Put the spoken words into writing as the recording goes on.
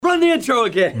the intro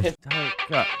again.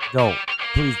 God, don't.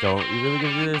 Please don't. You really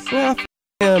gonna do this? Well,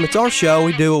 him. It's our show.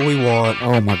 We do what we want.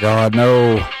 Oh my God,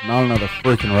 no. Not another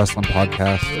freaking wrestling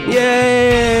podcast.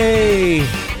 Yay!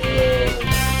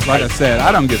 Like I said,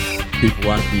 I don't give people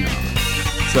what you know.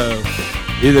 So,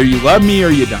 either you love me or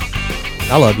you don't.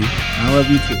 I love you. I love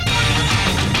you too.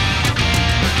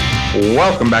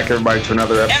 Welcome back, everybody, to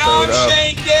another And episode I'm of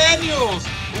Shane Daniels,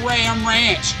 Ram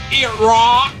Ranch. It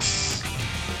rocks.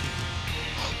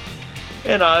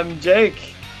 And I'm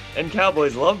Jake. And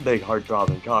Cowboys love big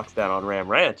heart-throbbing cocks down on Ram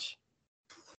Ranch.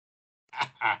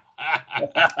 What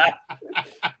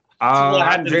I'm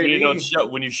happens when you, JD. don't show,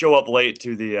 when you show up late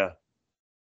to the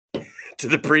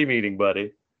pre-meeting,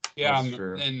 buddy? Yeah, That's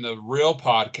true. and the real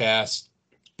podcast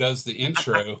does the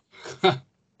intro.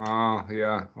 Oh,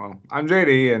 yeah. Well, I'm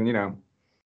JD, and,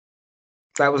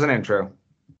 that was an intro.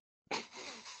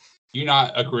 You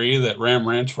not agree that Ram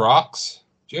Ranch rocks,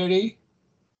 JD?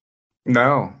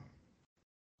 No.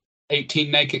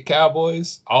 18 naked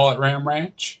cowboys, all at Ram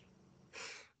Ranch.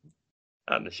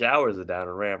 Out in the showers are down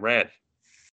on Ram Ranch.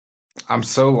 I'm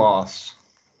so lost.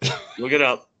 Look it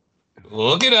up.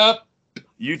 Look it up.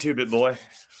 YouTube it, boy.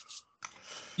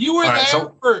 You were All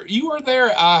right, there. You were there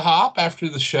at IHOP after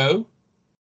the show.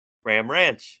 Ram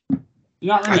Ranch. You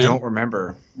not I remember? don't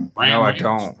remember. Ram No, I Ranch.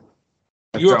 don't.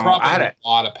 You were don't. probably I had in a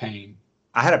lot of pain.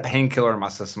 I had a painkiller in my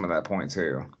system at that point,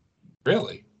 too.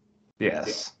 Really?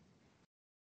 Yes.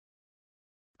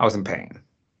 I was in pain.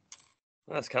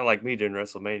 That's kind of like me during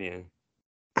WrestleMania.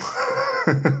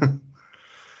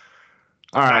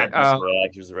 All right.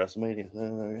 Relax, the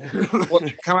WrestleMania. Well,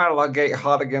 come out of the gate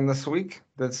hot again this week.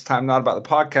 This time not about the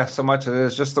podcast so much as it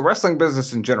is just the wrestling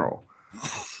business in general.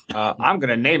 I'm going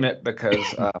to name it because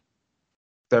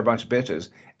they're a bunch of bitches.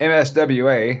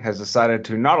 MSWA has decided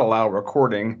to not allow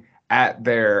recording at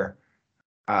their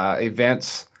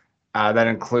events. That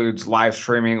includes live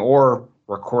streaming or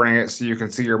recording it so you can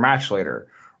see your match later.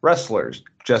 Wrestlers,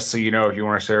 just so you know, if you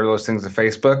want to share those things to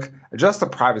Facebook, adjust the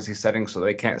privacy settings so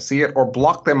they can't see it or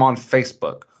block them on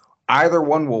Facebook. Either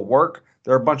one will work.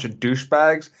 They're a bunch of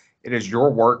douchebags. It is your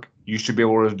work. You should be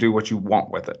able to do what you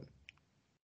want with it.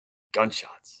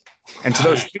 Gunshots. And to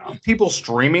those people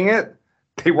streaming it,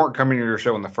 they weren't coming to your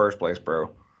show in the first place,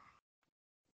 bro.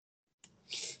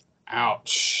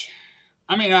 Ouch.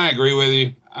 I mean, I agree with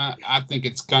you. I think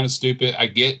it's kind of stupid. I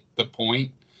get the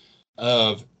point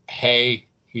of, hey,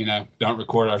 don't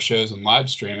record our shows and live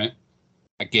stream it.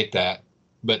 I get that.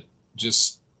 But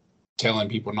just telling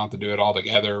people not to do it all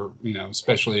together,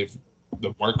 especially if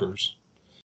the workers,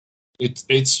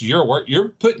 it's your work. You're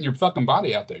putting your fucking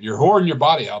body out there. You're whoring your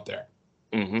body out there.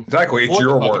 Mm-hmm. Exactly. It's For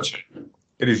your the fucking work. shit.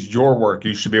 It is your work.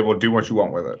 You should be able to do what you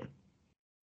want with it.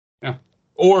 Yeah.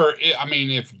 Or,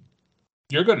 if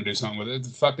you're going to do something with it,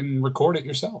 fucking record it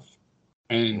yourself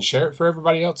and share it for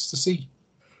everybody else to see.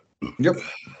 Yep.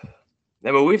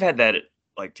 Yeah, but we've had that at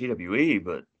like TWE,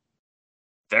 but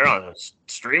they're on a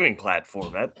streaming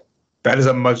platform. That is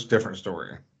a much different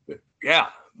story. Yeah,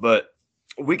 but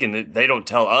they don't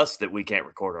tell us that we can't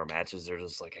record our matches. They're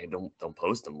just like, hey, don't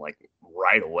post them like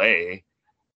right away.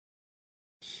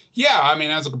 Yeah,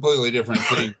 that's a completely different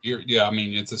thing.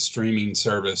 It's a streaming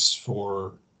service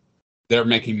they're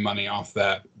making money off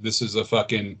that. This is a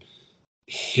fucking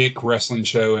hick wrestling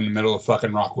show in the middle of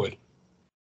fucking Rockwood.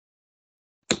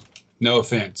 No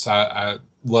offense. I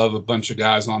love a bunch of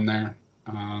guys on there.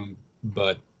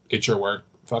 But it's your work.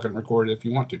 Fucking record it if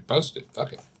you want to. Post it.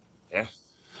 Fuck it. Yeah.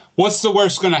 What's the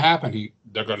worst going to happen?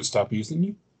 They're going to stop using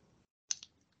you?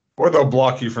 Or they'll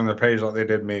block you from their page like they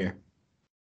did me.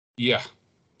 Yeah.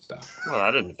 Well,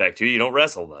 that didn't affect you. You don't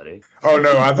wrestle, buddy. Oh,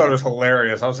 no. I thought it was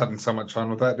hilarious. I was having so much fun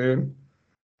with that, dude.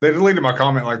 They deleted my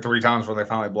comment like 3 times before they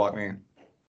finally blocked me.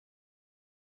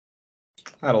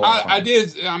 I had a lot of fun. I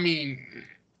did.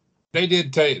 They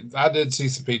did take. I did see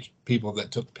some people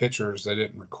that took pictures. They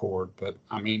didn't record, but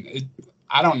I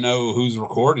don't know who's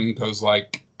recording because,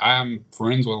 I'm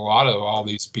friends with a lot of all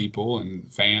these people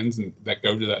and fans that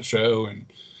go to that show,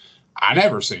 and I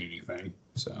never see anything.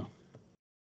 So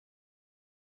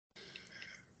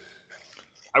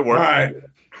I work. Right.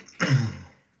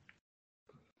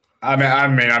 I've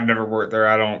never worked there.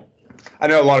 I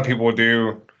know a lot of people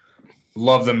do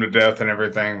love them to death and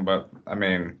everything, but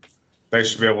they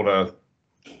should be able to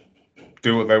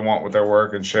do what they want with their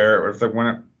work and share it if they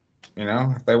want it,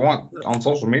 if they want on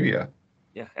social media.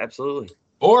 Yeah, absolutely.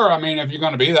 Or if you're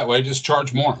going to be that way, just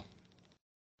charge more.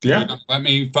 Yeah. Let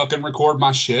me fucking record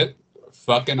my shit.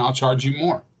 Fucking, I'll charge you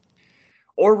more.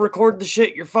 Or record the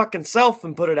shit your fucking self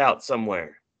and put it out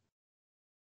somewhere.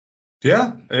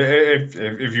 Yeah.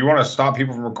 If you want to stop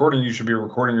people from recording, you should be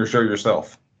recording your show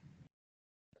yourself.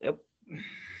 Yep.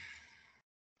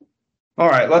 All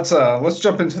right, let's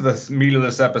jump into the meat of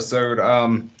this episode.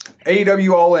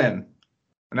 AEW All In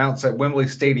announced at Wembley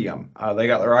Stadium. They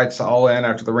got the rights to All In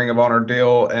after the Ring of Honor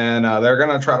deal, and they're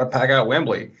gonna try to pack out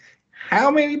Wembley. How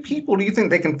many people do you think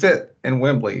they can fit in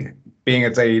Wembley, being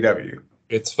it's AEW?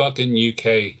 It's fucking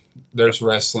UK. There's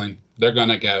wrestling. They're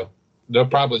gonna go. They'll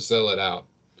probably sell it out.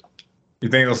 You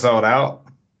think they'll sell it out?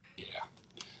 Yeah.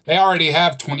 They already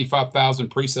have 25,000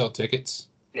 pre-sale tickets.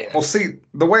 Yeah. Well, see,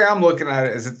 the way I'm looking at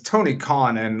it is it's Tony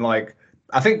Khan, and like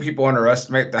I think people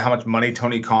underestimate how much money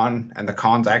Tony Khan and the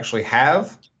Khans actually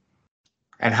have,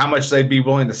 and how much they'd be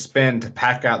willing to spend to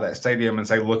pack out that stadium and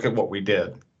say, "Look at what we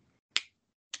did."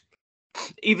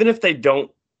 Even if they don't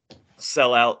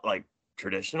sell out like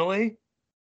traditionally,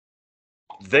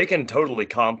 they can totally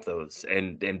comp those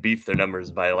and beef their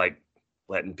numbers by like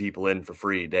letting people in for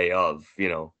free day of, you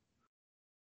know.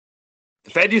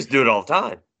 The Fed used to do it all the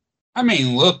time. I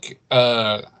mean, look,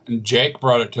 Jake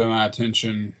brought it to my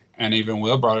attention, and even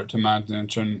Will brought it to my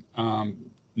attention.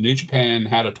 New Japan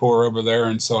had a tour over there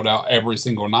and sold out every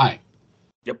single night.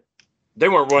 Yep. They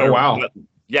weren't running. Oh, wow.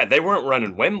 Yeah, they weren't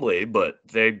running Wembley, but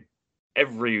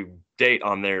every date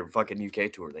on their fucking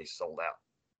UK tour, they sold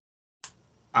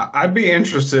out. I'd be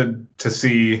interested to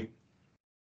see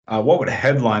what would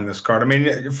headline this card. I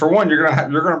mean, for one, you're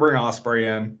gonna bring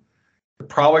Ospreay in. You're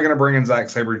probably gonna bring in Zack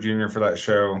Sabre Jr. for that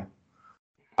show.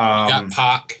 You got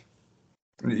Pac.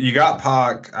 You got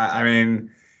Pac. I mean,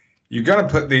 you got to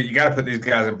put these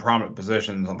guys in prominent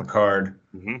positions on the card.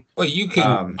 Mm-hmm. Well, you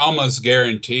can almost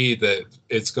guarantee that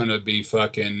it's going to be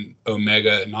fucking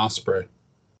Omega and Ospreay.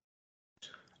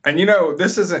 And you know,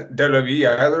 this isn't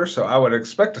WWE either, so I would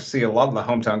expect to see a lot of the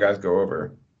hometown guys go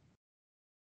over.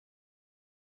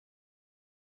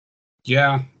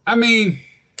 Yeah, I mean,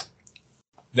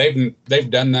 they've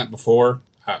done that before.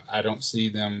 I don't see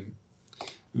them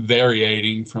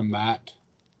variating from that.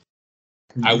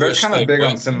 They're kind of big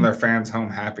on sending their fans home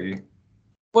happy.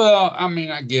 Well, I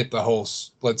mean, I get the whole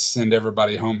let's send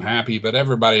everybody home happy, but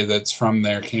everybody that's from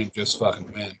there can't just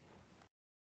fucking win.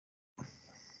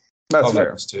 That's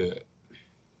fair. To it.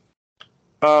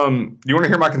 You want to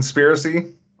hear my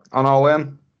conspiracy on All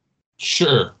In?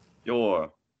 Sure. Sure.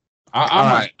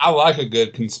 I like a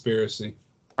good conspiracy.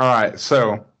 All right,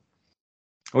 so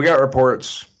we got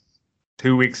reports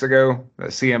 2 weeks ago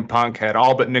that CM Punk had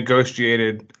all but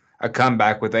negotiated a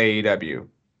comeback with AEW.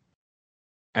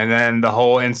 And then the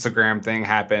whole Instagram thing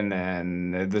happened,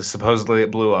 and supposedly it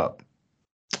blew up.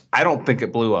 I don't think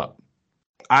it blew up.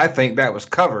 I think that was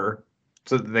cover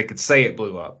so that they could say it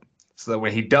blew up. So that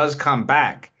when he does come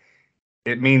back,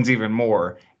 it means even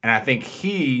more. And I think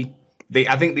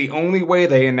I think the only way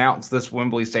they announce this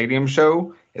Wembley Stadium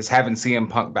show is having CM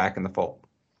Punk back in the fold.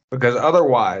 Because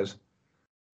otherwise,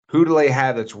 who do they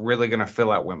have that's really going to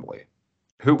fill out Wembley?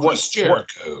 Chris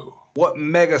Jericho. What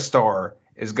megastar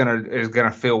is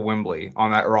gonna fill Wembley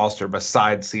on that roster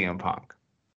besides CM Punk?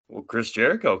 Well, Chris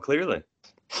Jericho, clearly.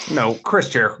 No, Chris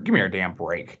Jericho. Give me a damn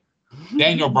break.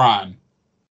 Daniel Bryan.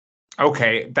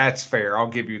 Okay, that's fair. I'll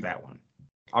give you that one.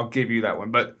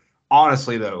 But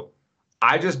honestly, though,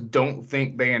 I just don't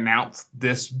think they announced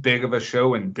this big of a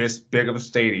show in this big of a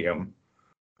stadium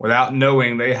without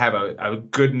knowing they have a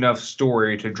good enough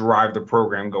story to drive the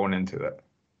program going into it.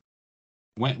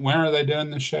 When are they doing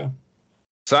this show?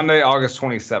 Sunday, August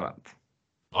 27th.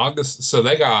 August. So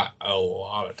they got a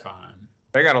lot of time.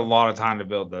 They got a lot of time to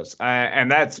build this. And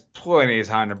that's plenty of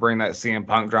time to bring that CM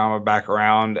Punk drama back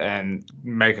around and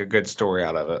make a good story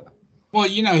out of it. Well,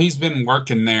 you know, he's been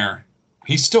working there.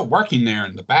 He's still working there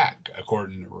in the back,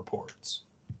 according to reports.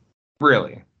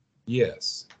 Really?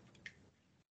 Yes.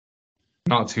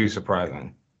 Not too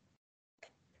surprising.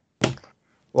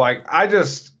 Like, I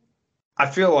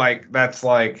feel like that's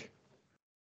like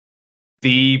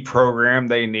the program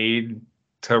they need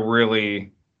to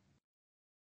really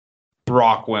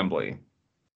rock Wembley.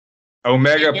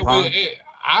 Omega Punk.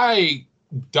 I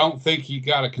don't think you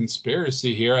got a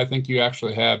conspiracy here. I think you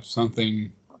actually have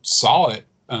something solid,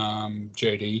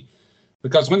 JD.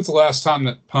 Because when's the last time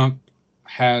that Punk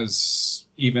has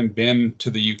even been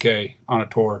to the UK on a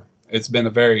tour? It's been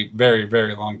a very, very,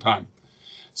 very long time.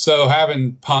 So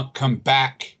having Punk come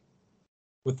back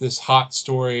with this hot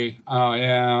story,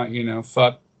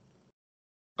 fuck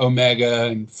Omega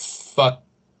and fuck,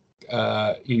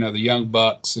 the Young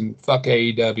Bucks and fuck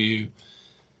AEW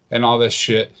and all this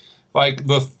shit. Like,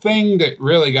 the thing that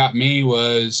really got me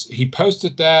was he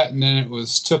posted that and then it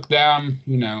was took down,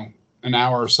 an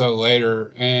hour or so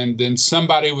later. And then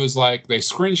somebody was like, they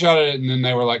screenshotted it and then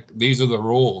they were like, these are the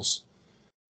rules.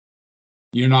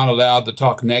 You're not allowed to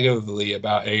talk negatively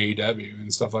about AEW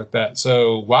and stuff like that.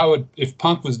 So if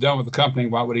Punk was done with the company,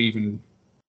 why would he even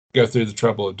go through the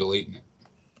trouble of deleting it.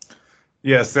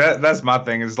 Yes, that's my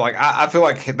thing. Is like I feel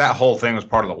like that whole thing was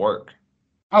part of the work.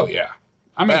 Oh yeah,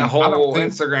 I mean, That I whole don't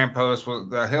think, Instagram post was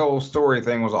the whole story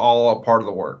thing was all a part of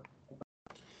the work.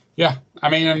 yeah, I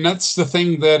mean, and that's the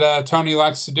thing that Tony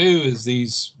likes to do is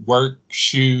these work,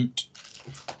 shoot,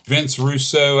 Vince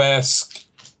Russo-esque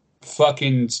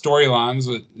fucking storylines,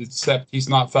 except he's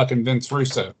not fucking Vince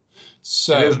Russo.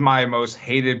 So It is my most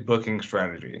hated booking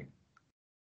strategy.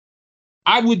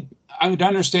 I would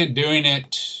understand doing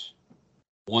it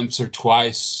once or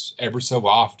twice every so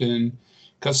often,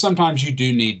 because sometimes you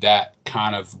do need that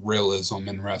kind of realism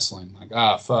in wrestling.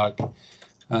 Like, fuck,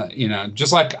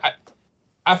 just like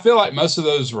I feel like most of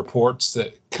those reports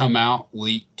that come out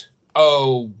leaked.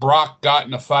 Oh, Brock got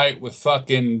in a fight with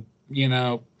fucking,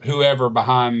 whoever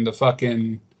behind the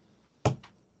fucking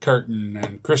curtain,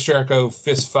 and Chris Jericho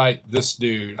fist fight this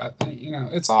dude. I think,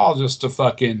 it's all just to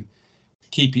fucking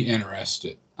keep you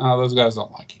interested. Those guys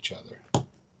don't like each other.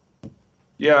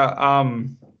 Yeah,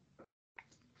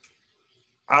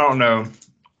 I don't know.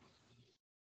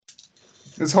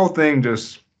 This whole thing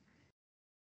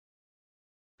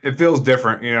it feels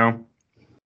different,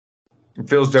 It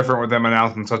feels different with them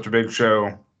announcing such a big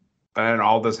show and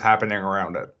all this happening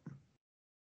around it.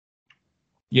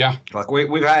 Yeah. Like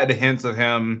we've had hints of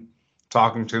him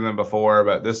talking to them before,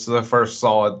 but this is the first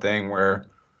solid thing where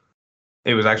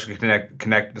it was actually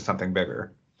connected to something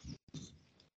bigger.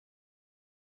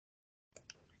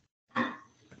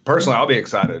 Personally, I'll be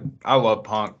excited. I love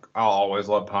Punk. I'll always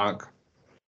love Punk.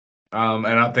 And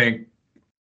I think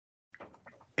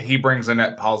he brings a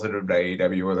net positive to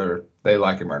AEW, whether they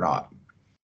like him or not.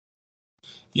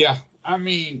 Yeah. I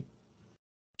mean,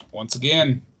 once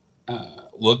again,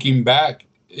 looking back,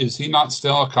 is he not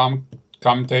still a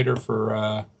commentator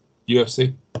for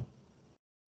UFC?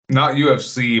 Not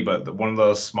UFC, but one of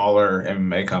those smaller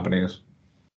MMA companies.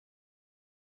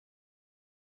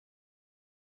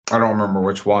 I don't remember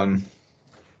which one.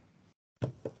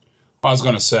 I was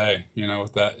going to say,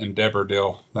 with that Endeavor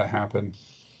deal that happened,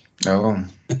 Oh.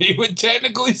 he would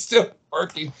technically still be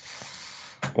working.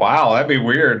 Wow, that'd be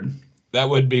weird. That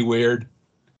would be weird.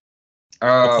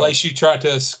 The place you try to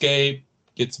escape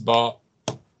gets bought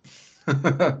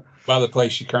by the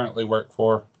place you currently work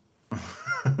for.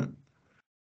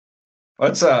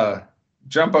 Let's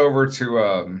jump over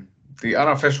to the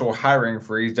unofficial hiring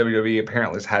freeze WWE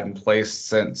apparently has had in place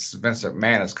since Vince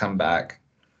McMahon has come back.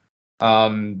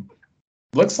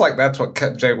 Looks like that's what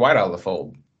kept Jay White out of the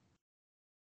fold.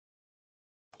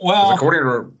 Well, According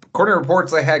to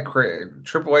reports, they had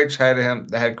Triple H had him.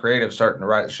 They had creative starting to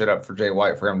write shit up for Jay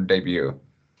White for him to debut.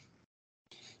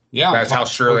 yeah, That's how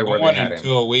sure they were they had him.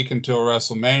 until a week until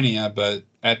WrestleMania. But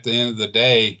at the end of the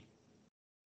day,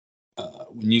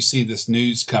 when you see this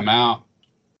news come out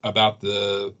about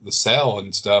the sale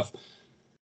and stuff,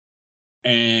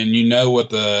 and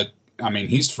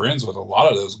he's friends with a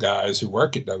lot of those guys who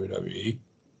work at WWE,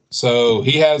 so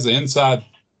he has the inside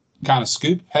kind of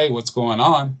scoop. Hey, what's going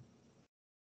on?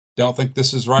 Don't think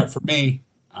this is right for me.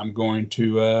 I'm going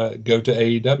to go to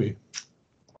AEW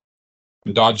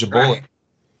and dodge a bullet.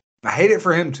 I hate it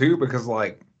for him too because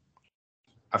I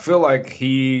feel like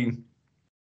he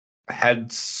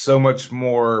had so much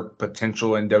more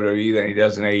potential in WWE than he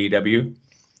does in AEW.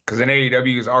 Because in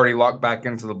AEW he's already locked back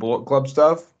into the Bullet Club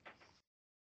stuff.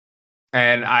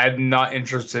 And I'm not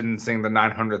interested in seeing the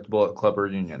 900th Bullet Club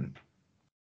reunion.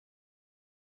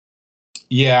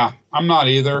 Yeah, I'm not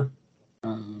either.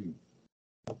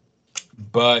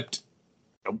 But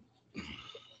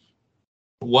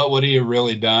what would he have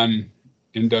really done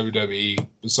in WWE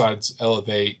besides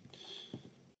elevate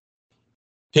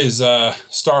his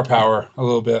star power a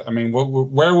little bit? I mean,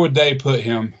 where would they put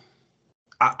him?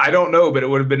 I don't know, but it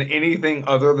would have been anything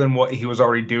other than what he was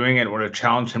already doing, and it would have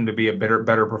challenged him to be a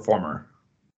better performer.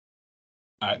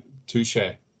 Touche.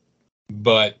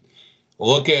 But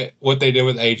look at what they did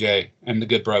with AJ and the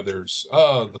Good Brothers.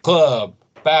 Oh, the club.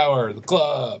 Power, the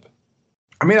club.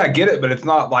 I mean, I get it, but it's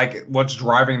not like what's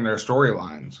driving their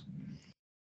storylines.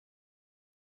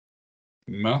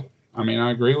 No, I mean, I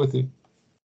agree with you.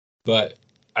 But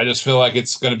I just feel like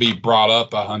it's going to be brought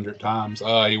up 100 times.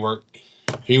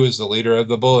 He was the leader of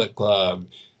the Bullet Club.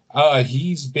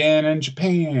 He's been in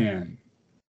Japan.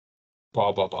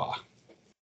 Blah, blah, blah.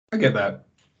 I get that.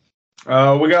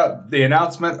 We got the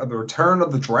announcement of the return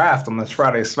of the draft on this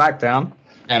Friday SmackDown.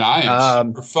 And I am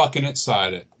super fucking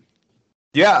excited.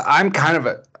 Yeah, I'm kind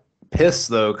of pissed,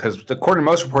 though, because according to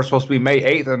most reports, it's supposed to be May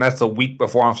 8th, and that's the week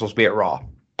before I'm supposed to be at Raw.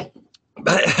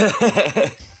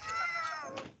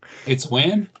 It's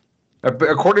when?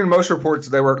 According to most reports,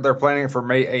 they're planning for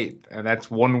May 8th, and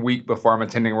that's 1 week before I'm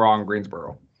attending Raw in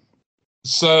Greensboro.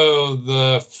 So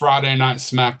the Friday night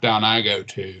SmackDown I go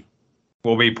to.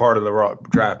 Will be part of the Raw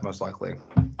draft, most likely.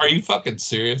 Are you fucking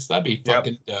serious? That'd be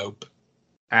fucking dope.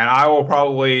 And I will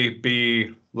probably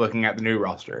be looking at the new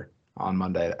roster on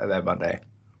that Monday.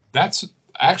 That's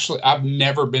actually, I've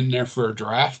never been there for a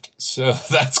draft, so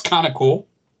that's kind of cool.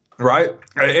 Right?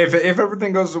 If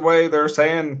everything goes the way they're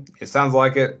saying, it sounds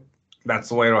like it, that's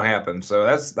the way it'll happen. So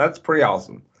that's pretty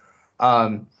awesome.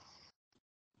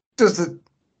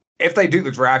 If they do the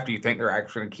draft, do you think they're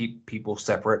actually going to keep people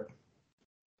separate?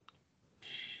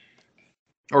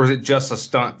 Or is it just a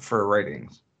stunt for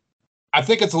ratings? I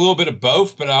think it's a little bit of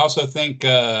both, but I also think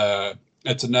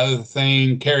it's another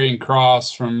thing. Karrion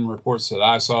Kross, from reports that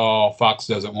I saw, Fox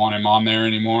doesn't want him on there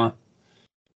anymore.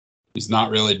 He's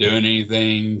not really doing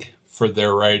anything for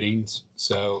their ratings.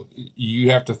 So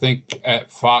you have to think at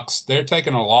Fox, they're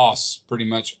taking a loss pretty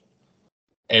much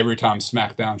every time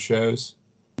SmackDown shows.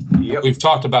 Yep. We've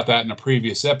talked about that in a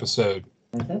previous episode.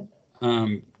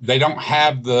 Mm-hmm. They don't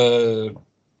have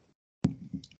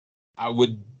I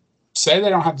would say they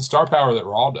don't have the star power that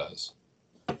Raw does.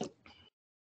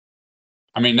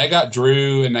 I mean, they got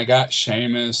Drew, and they got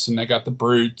Sheamus, and they got the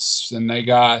Brutes, and they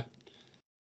got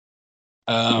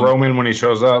Roman when he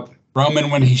shows up.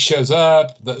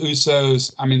 The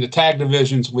Usos. I mean, the tag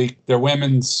division's weak. Their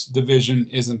women's division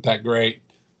isn't that great.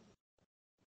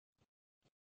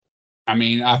 I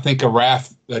mean, I think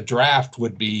a draft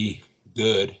would be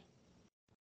good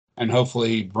and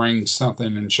hopefully bring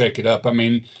something and shake it up. I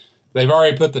mean, they've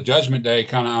already put the Judgment Day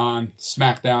kind of on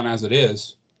SmackDown as it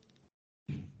is.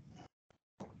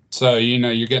 So,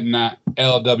 you're getting that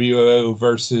LWO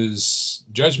versus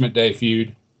Judgment Day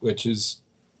feud, which is...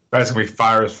 That's going to be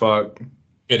fire as fuck.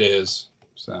 It is.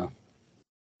 So,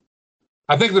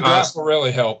 I think the draft will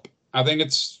really help. I think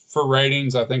it's for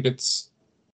ratings. I think it's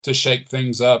to shake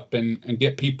things up and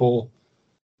get people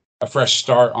a fresh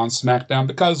start on SmackDown,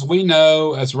 because we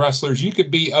know as wrestlers, you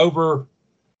could be over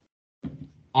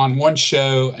on one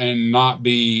show and not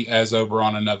be as over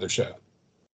on another show.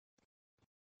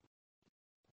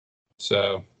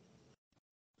 So,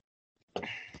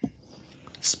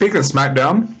 speaking of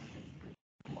SmackDown,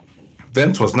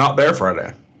 Vince was not there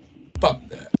Friday. Fuck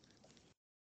that.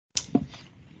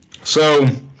 So,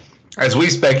 as we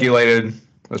speculated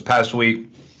this past week,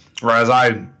 or as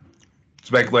I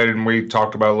speculated and we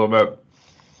talked about a little bit,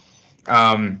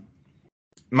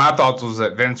 my thoughts was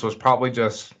that Vince was probably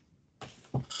just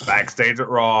backstage at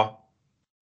Raw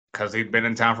because he'd been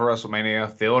in town for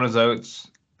WrestleMania, feeling his oats,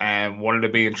 and wanted to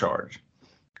be in charge.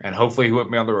 And hopefully he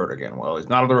wouldn't be on the road again. Well, he's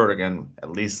not on the road again,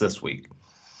 at least this week.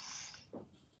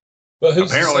 But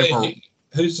who's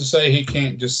to say he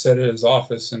can't just sit at his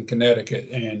office in Connecticut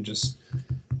and just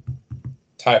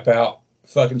type out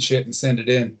fucking shit and send it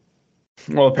in?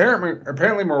 Well,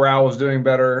 apparently morale was doing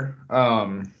better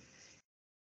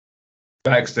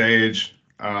backstage.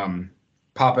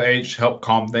 Papa H helped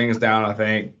calm things down, I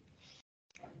think.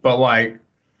 But, I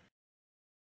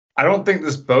don't think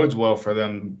this bodes well for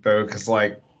them, though, because,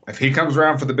 if he comes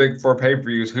around for the big four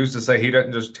pay-per-views, who's to say he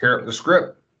doesn't just tear up the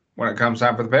script when it comes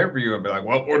time for the pay-per-view and be like,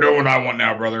 well, we're doing what I want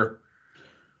now, brother.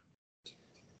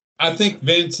 I think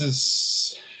Vince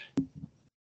is...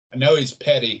 I know he's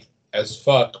petty as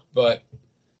fuck, but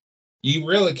you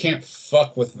really can't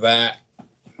fuck with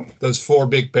those 4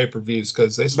 big pay-per-views,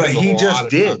 because they spend But he just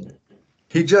did. Time.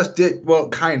 He just did. Well,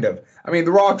 kind of. I mean,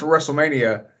 the Raw to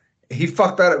WrestleMania, he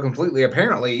fucked that up completely.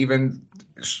 Apparently, even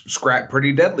scrapped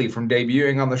Pretty Deadly from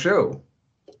debuting on the show.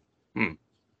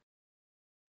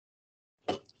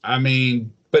 I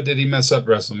mean, but did he mess up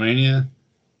WrestleMania?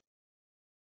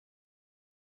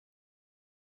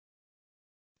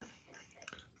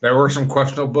 There were some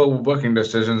questionable booking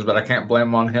decisions, but I can't blame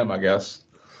them on him, I guess.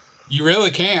 You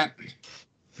really can't.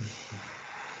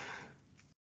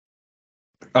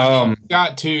 You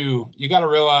got to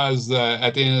realize that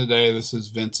at the end of the day, this is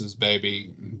Vince's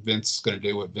baby. Vince is going to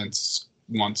do what Vince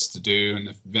wants to do, and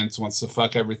if Vince wants to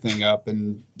fuck everything up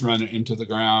and run it into the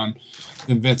ground,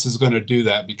 then Vince is going to do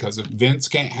that, because if Vince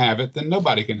can't have it, then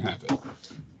nobody can have it.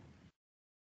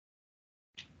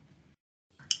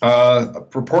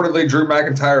 Reportedly, Drew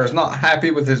McIntyre is not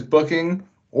happy with his booking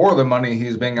or the money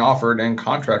he's being offered in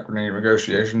contract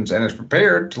negotiations, and is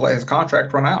prepared to let his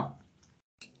contract run out.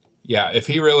 Yeah, if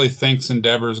he really thinks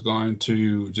Endeavor's going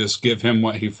to just give him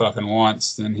what he fucking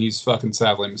wants, then he's fucking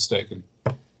sadly mistaken.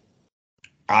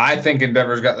 I think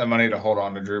Endeavor's got the money to hold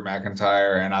on to Drew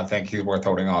McIntyre, and I think he's worth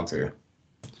holding on to.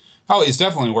 Oh, he's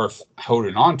definitely worth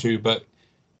holding on to, but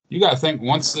you got to think,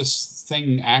 once this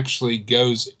thing actually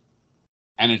goes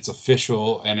and it's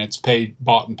official and it's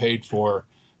bought and paid for,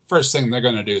 first thing they're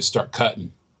going to do is start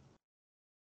cutting.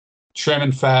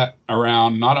 trimming fat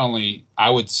around not only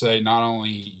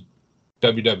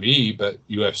WWE, but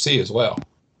UFC as well.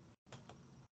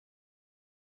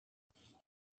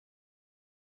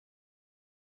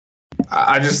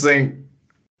 I just think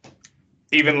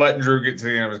even letting Drew get to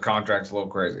the end of his contract is a little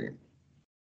crazy.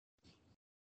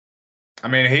 I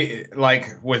mean, he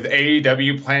with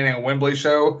AEW planning a Wembley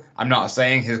show. I'm not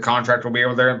saying his contract will be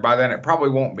over there by then. It probably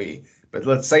won't be. But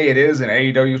let's say it is, and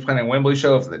AEW is planning a Wembley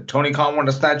show. If Tony Khan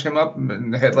wanted to snatch him up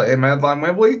and headline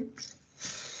Wembley,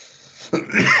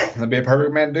 that'd be a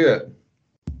perfect man to do it.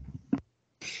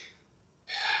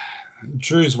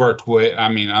 Drew's worked with. I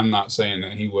mean, I'm not saying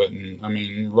that he wouldn't. I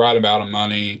mean, right about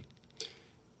money,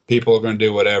 people are going to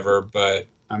do whatever. But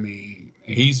I mean,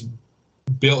 he's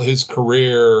built his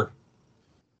career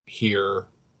here.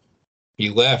 He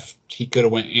left. He could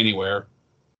have went anywhere.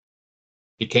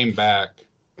 He came back.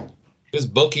 His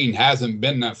booking hasn't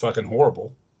been that fucking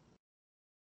horrible.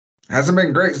 Hasn't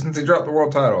been great since he dropped the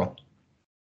world title.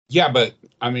 Yeah, but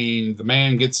I mean, the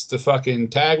man gets to fucking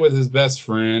tag with his best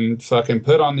friend, fucking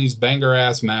put on these banger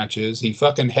ass matches. He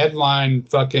fucking headlined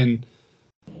fucking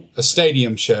a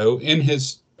stadium show in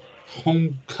his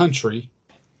home country.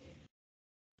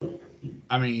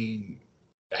 I mean,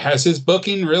 has his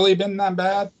booking really been that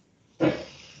bad? I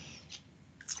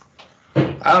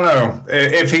don't know.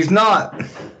 If he's not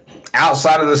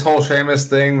outside of this whole Sheamus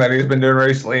thing that he's been doing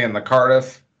recently in the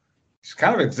Cardiff, he's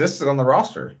kind of existed on the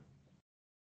roster.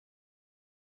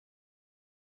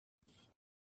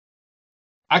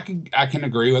 I can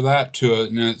agree with that to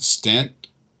an extent,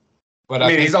 but I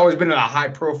mean, he's always been in a high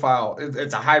profile.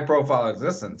 It's a high profile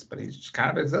existence, but he's just kind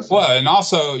of existing. Well, and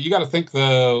also you got to think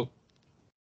though,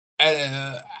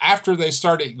 after they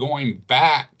started going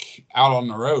back out on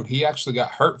the road, he actually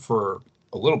got hurt for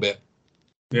a little bit.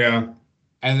 Yeah,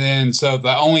 and then so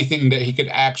the only thing that he could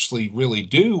actually really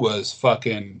do was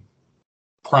fucking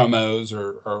promos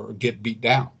or get beat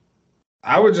down.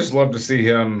 I would just love to see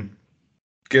him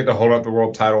get to hold up the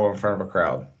world title in front of a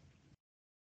crowd.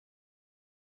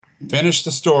 Finish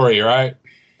the story, right?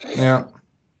 Yeah.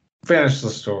 Finish the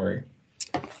story.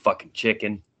 Fucking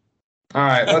chicken. All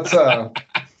right,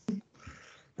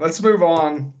 let's move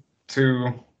on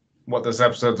to what this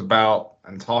episode's about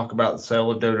and talk about the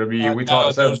sale of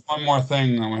WWE. There's one more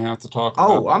thing that we have to talk about.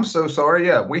 Oh, I'm so sorry.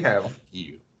 Yeah, we have.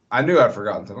 You. I knew I'd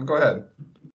forgotten something. Go ahead.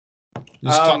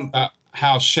 Just talk about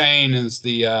how Shane is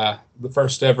the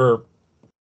first ever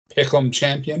Pick'em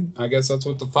champion. I guess that's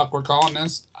what the fuck we're calling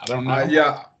this. I don't know.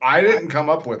 Yeah, I didn't come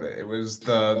up with it. It was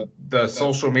the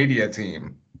social media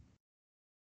team.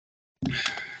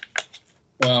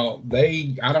 Well,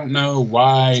 I don't know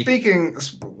why. Speaking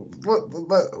of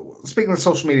the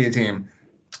social media team,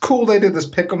 it's cool they did this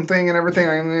Pick'em thing and everything.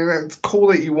 I mean, it's cool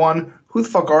that you won. Who the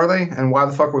fuck are they? And why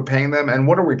the fuck are we paying them? And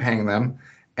what are we paying them?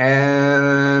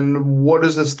 And what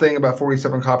is this thing about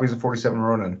 47 copies of 47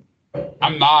 Ronin?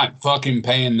 I'm not fucking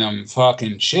paying them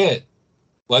fucking shit.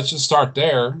 Let's just start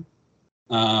there.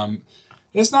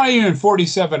 It's not even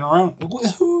 47 Ronin.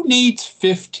 Who needs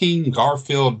 15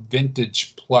 Garfield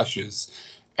vintage plushes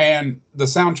and the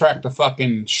soundtrack to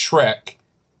fucking Shrek?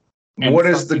 What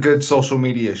is the good social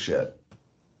media shit?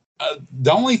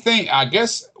 The only thing, I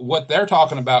guess, what they're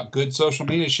talking about, good social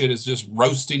media shit, is just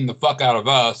roasting the fuck out of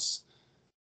us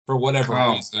for whatever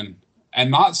reason. And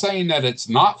not saying that it's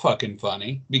not fucking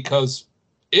funny, because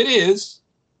it is.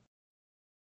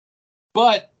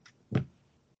 But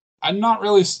I'm not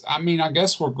really, I mean, I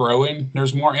guess we're growing.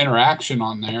 There's more interaction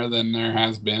on there than there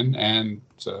has been. And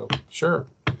so, sure.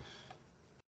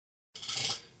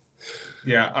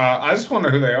 Yeah, I just wonder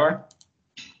who they are.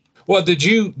 Well, did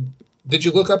you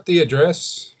look up the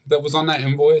address that was on that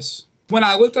invoice? When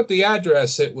I looked up the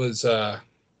address, it was the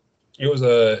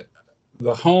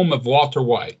home of Walter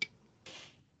White.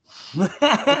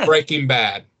 Breaking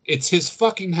Bad. It's his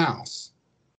fucking house.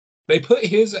 They put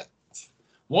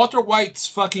Walter White's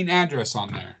fucking address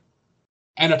on there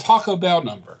and a Taco Bell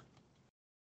number.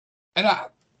 And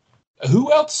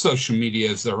who else social media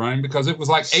is there running? Because it was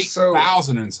like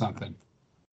 8,000 and something.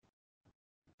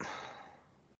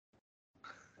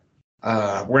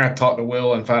 We're going to have to talk to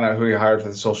Will and find out who he hired for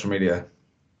the social media.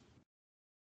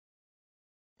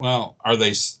 Well, are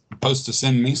they supposed to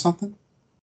send me something?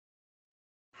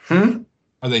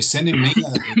 Are they sending me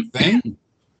a thing?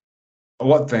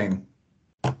 What thing?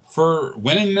 For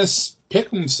winning this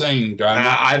Pick'em thing.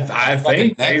 I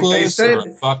think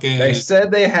they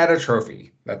said they had a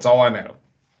trophy. That's all I know.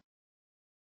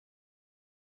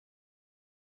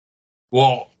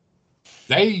 Well,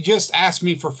 they just asked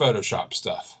me for Photoshop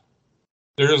stuff.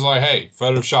 They're just like, hey,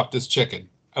 Photoshop this chicken.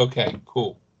 Okay,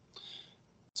 cool.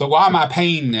 So why am I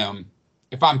paying them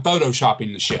if I'm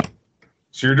Photoshopping the shit?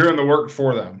 So you're doing the work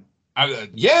for them.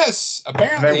 Yes,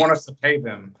 apparently. They want us to pay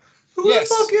them. Who Yes.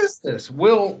 the fuck is this?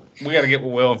 Will, we got to get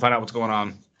with Will and find out what's going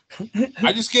on.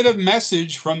 I just get a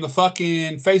message from the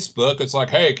fucking Facebook. It's like,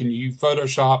 hey, can you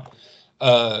Photoshop,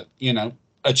 a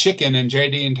chicken in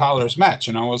JD and Tyler's match?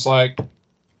 And I was like,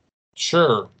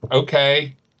 sure,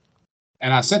 okay.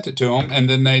 And I sent it to them, and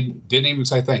then they didn't even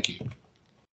say thank you.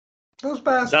 Those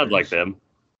bastards. Sounds like them.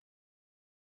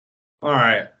 All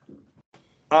right.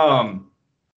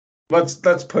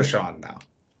 Let's push on now,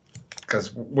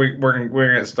 because we're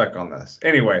gonna get stuck on this.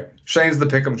 Anyway, Shane's the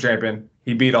Pick'em champion.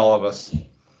 He beat all of us.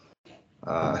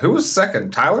 Who was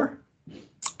second? Tyler?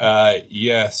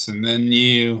 Yes, and then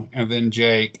you, and then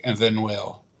Jake, and then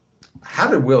Will. How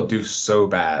did Will do so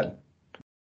bad?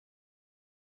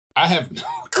 I have no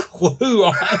clue.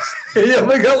 Honestly. He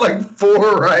only got like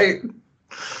 4 right.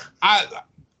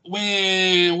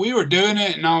 When we were doing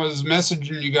it, and I was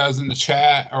messaging you guys in the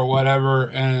chat or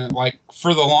whatever, and like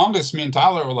for the longest, me and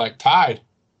Tyler were like tied.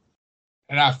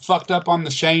 And I fucked up on the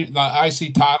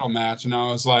IC title match, and I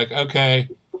was like, okay.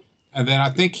 And then I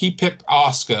think he picked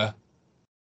Asuka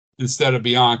instead of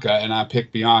Bianca, and I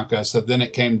picked Bianca. So then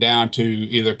it came down to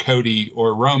either Cody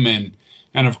or Roman.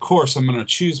 And of course, I'm going to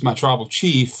choose my tribal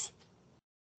chief.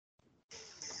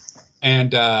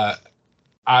 And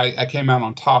I came out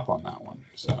on top on that one.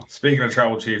 So Speaking of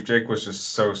tribal chief, Jake was just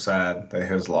so sad that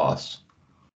his lost.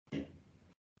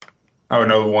 Oh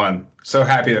no, the one. So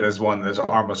happy that his one. That his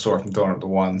arm was sore from throwing up the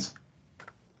ones.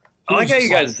 I like how you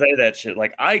guys say that shit.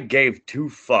 Like, I gave 2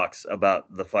 fucks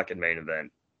about the fucking main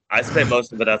event. I spent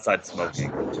most of it outside smoking.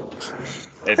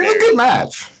 It was a good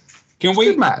match. can Good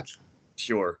we match.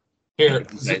 Sure. here?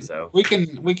 If you say so. We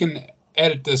can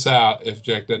edit this out if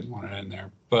Jake doesn't want it in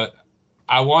there. But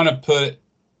I want to put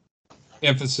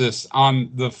emphasis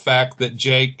on the fact that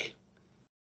Jake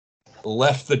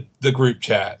left the group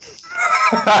chat.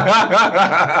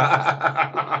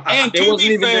 And It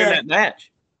wasn't even during that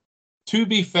match. to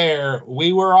be fair,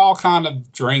 we were all kind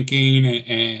of drinking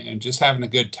and just having a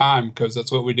good time, because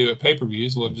that's what we do at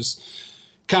pay-per-views. We'll just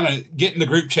kind of get in the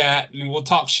group chat and we'll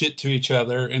talk shit to each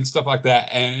other and stuff like that.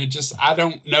 And it just, I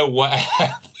don't know what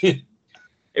happened.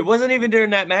 It wasn't even during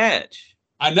that match.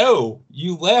 I know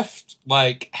you left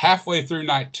like halfway through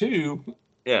night 2.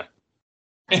 Yeah.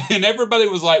 And everybody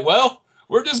was like, well,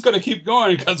 we're just going to keep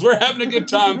going because we're having a good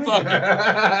time. Fuck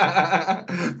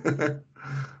it.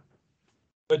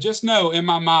 But just know, in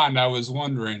my mind, I was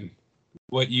wondering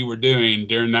what you were doing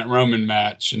during that Roman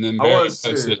match. And then Barry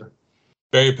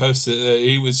posted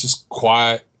he was just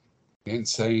quiet. Didn't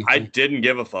say anything. I didn't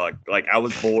give a fuck. Like, I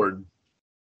was bored.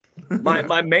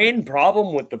 My main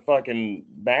problem with the fucking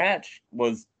match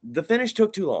was the finish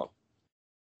took too long.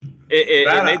 It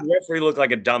made the referee look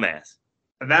like a dumbass.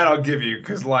 That I'll give you,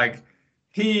 because like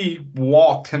he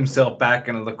walked himself back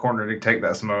into the corner to take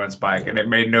that Samoan spike, and it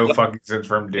made no fucking sense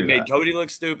for him to do that. It made Cody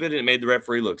look stupid, and it made the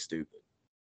referee look stupid.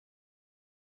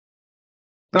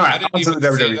 All right, I didn't even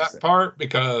see that part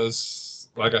because,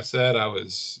 like I said, I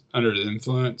was under the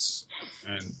influence,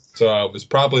 and so I was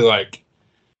probably like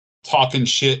talking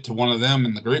shit to one of them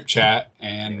in the group chat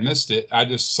and missed it. I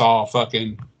just saw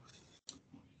fucking,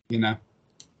 Yeah,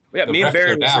 the me and refs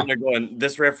Barry are were down. sitting there going,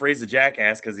 this referee's a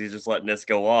jackass because he's just letting this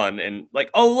go on. And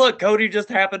like, oh, look, Cody just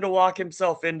happened to walk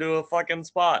himself into a fucking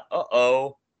spot.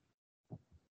 Uh-oh.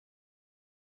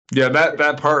 Yeah,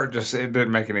 that part just, it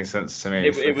didn't make any sense to me.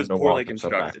 It was poorly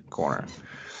constructed. Corner.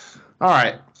 All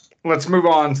right, let's move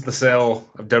on to the sale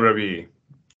of WWE.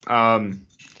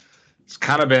 It's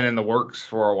kind of been in the works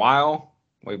for a while.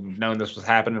 We've known this was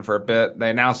happening for a bit. They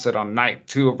announced it on night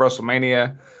 2 of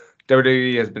WrestleMania.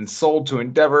 WWE has been sold to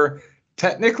Endeavor.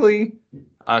 Technically,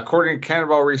 according to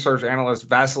Cannonball research analyst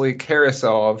Vasily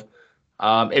Karasov,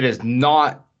 it is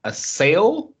not a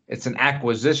sale. It's an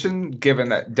acquisition, given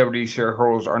that WWE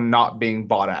shareholders are not being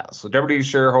bought out. So WWE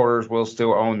shareholders will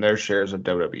still own their shares of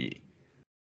WWE.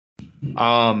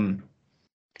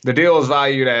 The deal is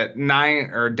valued at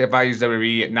values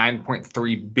WWE at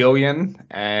 $9.3 billion,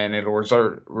 and it'll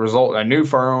result in a new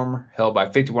firm held by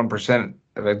 51%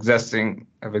 of existing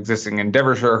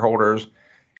Endeavor shareholders,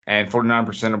 and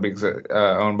 49% will be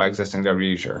owned by existing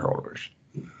WWE shareholders.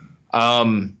 I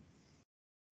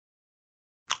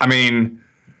mean,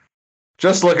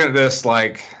 just looking at this,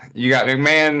 like, you got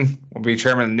McMahon will be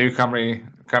chairman of the new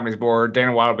company's board.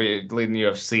 Dana White will be leading the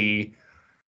UFC.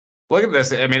 Look at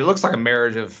this. I mean, it looks like a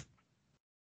marriage of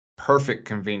perfect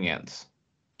convenience.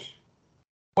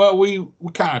 well, we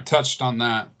kind of touched on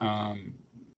that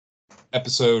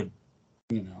episode,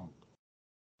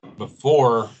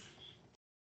 before.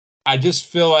 I just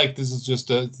feel like this is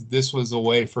this was a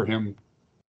way for him.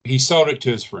 He sold it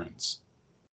to his friends.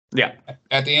 Yeah.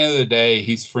 At the end of the day,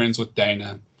 he's friends with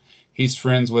Dana. He's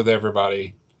friends with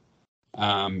everybody.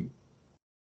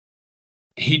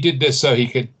 He did this so he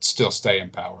could still stay in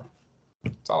power.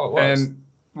 That's all it was. And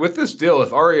with this deal,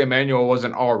 if Ari Emanuel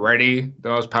wasn't already the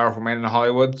most powerful man in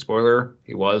Hollywood, spoiler,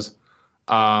 he was.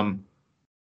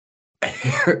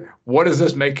 What does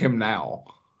this make him now?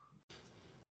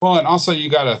 Well, and also you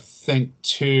got to think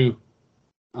too.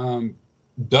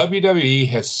 WWE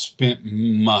has spent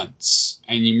months,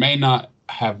 and you may not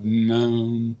have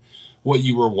known what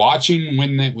you were watching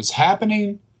when it was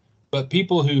happening, but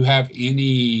people who have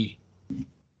any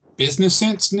business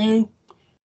sense knew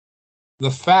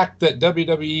the fact that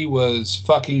WWE was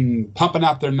fucking pumping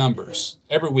out their numbers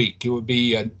every week. It would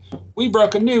be, we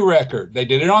broke a new record. They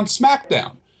did it on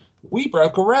SmackDown. We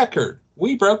broke a record.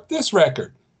 We broke this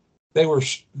record. They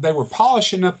were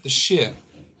polishing up the shit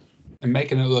and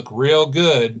making it look real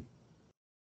good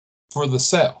for the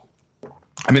sale.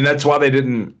 I mean, that's why they had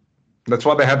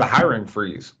the hiring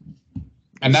freeze.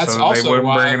 And that's so also they wouldn't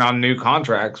why bring on new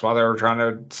contracts while they were trying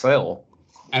to sell.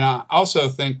 And I also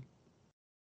think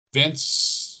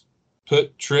Vince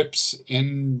put Trips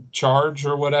in charge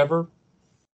or whatever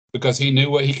because he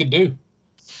knew what he could do.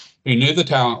 He knew the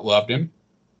talent loved him.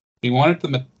 He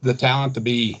wanted the talent to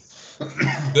be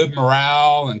good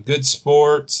morale and good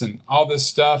sports and all this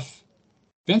stuff.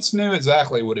 Vince knew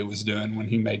exactly what he was doing when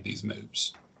he made these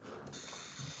moves.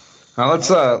 Now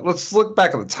let's look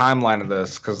back at the timeline of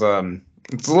this because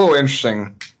it's a little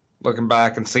interesting looking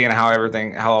back and seeing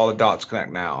how all the dots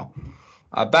connect now.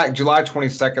 Back July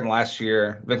 22nd last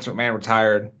year, Vince McMahon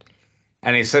retired,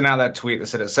 and he sent out that tweet that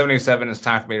said, "At 77, it's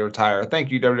time for me to retire. Thank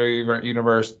you, WWE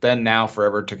Universe. Then, now,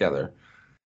 forever together."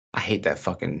 I hate that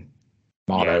fucking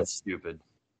motto. Yeah, it's stupid.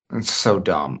 It's so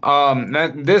dumb.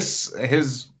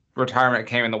 His retirement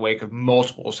came in the wake of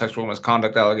multiple sexual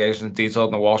misconduct allegations detailed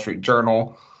in the Wall Street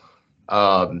Journal.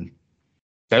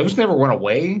 Those never went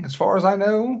away, as far as I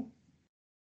know.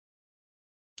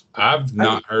 I've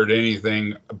not heard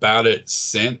anything about it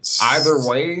since. Either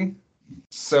way.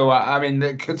 So, I mean,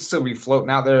 it could still be floating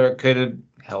out there. He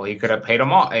could have paid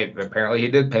him off. Apparently, he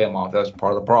did pay him off. That was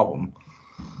part of the problem.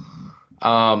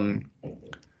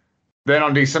 Then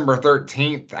on December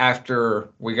 13th, after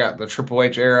we got the Triple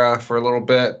H era for a little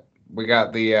bit, we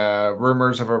got the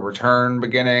rumors of a return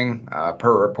beginning,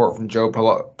 per a report from Joe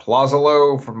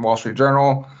Palazzolo from Wall Street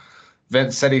Journal.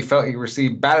 Vince said he felt he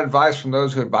received bad advice from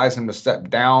those who advised him to step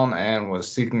down and was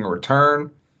seeking a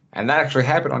return. And that actually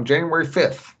happened on January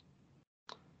 5th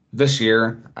this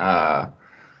year.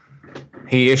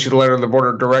 He issued a letter to the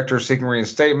board of directors seeking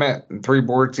reinstatement, and 3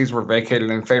 board seats were vacated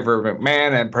in favor of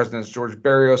McMahon and Presidents George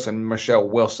Barrios and Michelle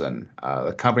Wilson.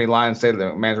 The company line stated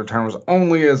that McMahon's return was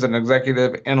only as an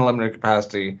executive in a limited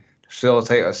capacity to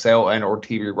facilitate a sale and or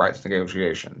TV rights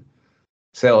negotiation.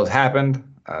 Sale has happened.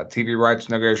 TV rights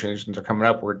negotiations are coming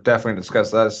up. We're definitely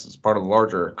discuss this as part of the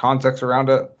larger context around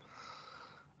it.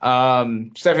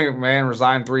 Stephanie McMahon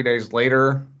resigned 3 days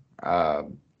later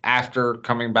after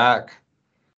coming back,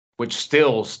 which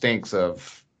still stinks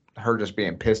of her just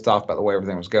being pissed off about the way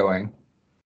everything was going.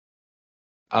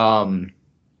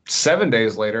 7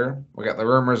 days later, we got the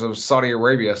rumors of Saudi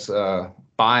Arabia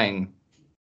buying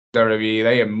WWE.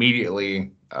 They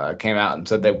immediately came out and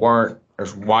said they weren't.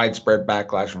 There's widespread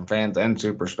backlash from fans and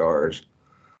superstars.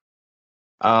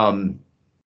 And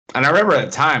I remember at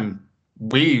the time,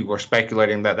 we were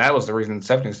speculating that was the reason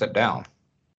Stephanie stepped down.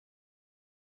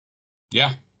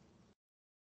 Yeah.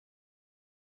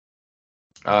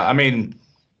 I mean,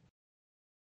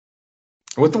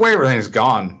 with the way everything's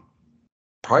gone,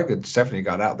 probably good Stephanie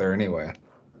got out there anyway.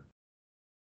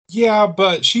 Yeah,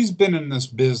 but she's been in this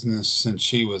business since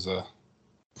she was a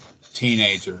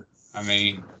teenager. I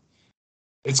mean,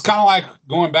 it's kind of like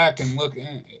going back and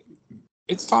looking.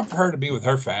 It's time for her to be with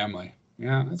her family.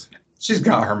 Yeah, she's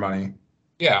got her money.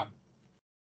 Yeah.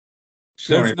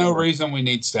 There's no reason we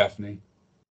need Stephanie.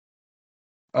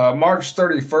 March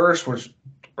 31st, which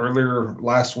earlier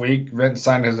last week, Vince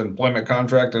signed his employment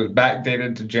contract. It was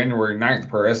backdated to January 9th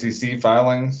per SEC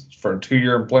filings for a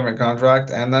 2-year employment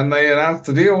contract. And then they announced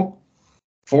the deal.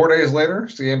 4 days later,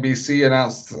 CNBC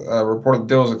announced a report the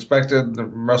deal is expected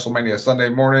WrestleMania Sunday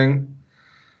morning.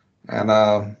 And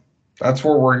that's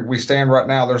where we stand right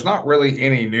now. There's not really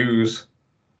any news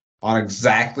on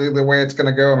exactly the way it's going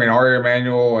to go. I mean, Ari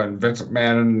Emanuel and Vince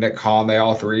McMahon and Nick Khan, they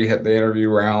all 3 hit the interview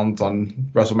rounds on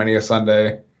WrestleMania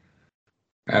Sunday.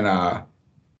 And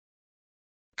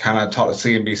kind of talked to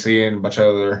CNBC and a bunch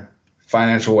of other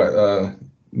financial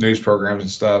news programs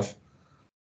and stuff.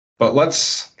 But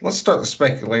let's start the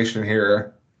speculation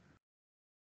here.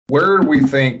 Where do we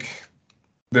think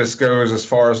this goes as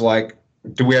far as, like,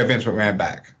 do we have Vince McMahon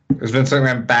back? Is Vince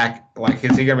McMahon back? Like,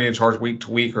 is he going to be in charge week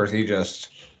to week, or is he just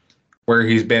where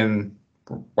he's been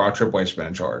while Triple H's been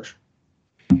in charge?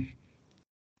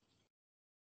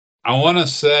 I want to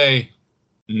say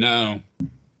no.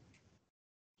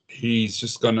 He's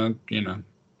just going to,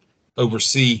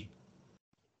 oversee.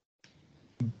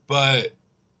 But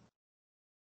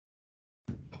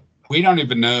we don't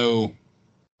even know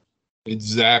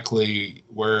exactly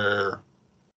where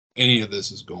any of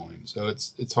this is going. So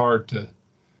it's hard to,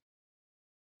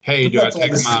 hey, do I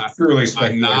take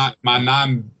my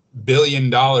 $9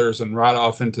 billion and ride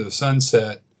off into the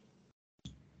sunset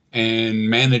and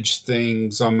manage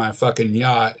things on my fucking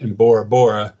yacht in Bora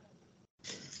Bora?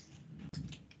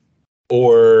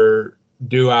 Or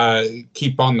do I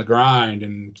keep on the grind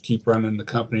and keep running the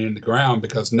company in the ground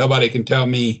because nobody can tell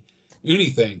me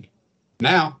anything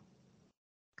now?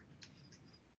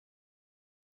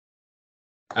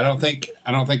 I don't think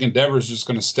Endeavor's just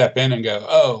going to step in and go,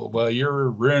 "Oh, well,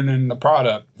 you're ruining the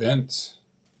product, Vince.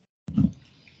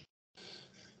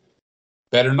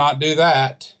 Better not do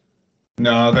that."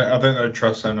 No, I think they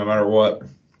trust him no matter what,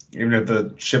 even if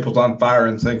the ship was on fire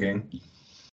and sinking.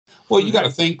 Well, you got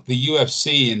to think the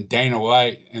UFC and Dana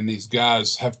White and these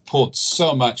guys have pulled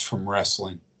so much from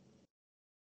wrestling.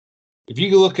 If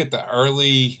you look at the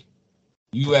early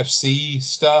UFC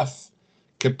stuff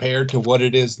compared to what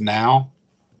it is now,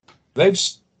 they've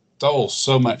stole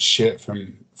so much shit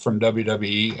from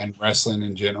WWE and wrestling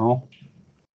in general.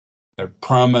 Their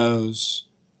promos,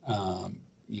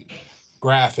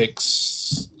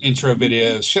 graphics, intro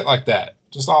videos, shit like that.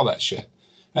 Just all that shit.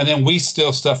 And then we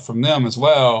steal stuff from them as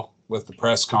well with the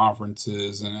press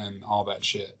conferences and all that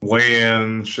shit.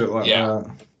 Weigh-in, shit like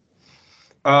that.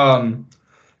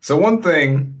 So one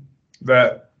thing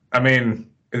that, I mean,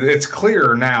 it's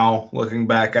clear now, looking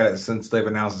back at it since they've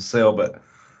announced the sale, but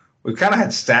we've kind of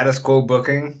had status quo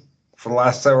booking for the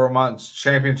last several months.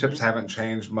 Championships haven't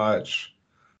changed much.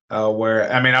 I'm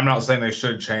not saying they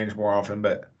should change more often,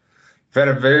 but we've had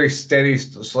a very steady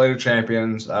slate of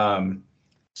champions.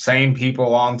 Same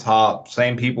people on top,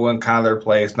 same people in kind of their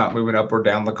place, not moving up or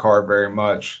down the card very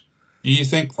much. Do you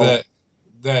think that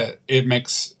it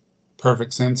makes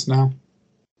perfect sense now?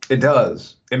 It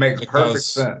does. It makes perfect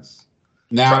sense.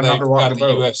 Now they've got the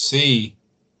UFC.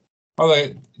 Well,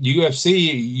 the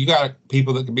UFC, you got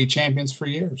people that could be champions for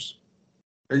years.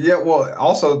 Yeah, well,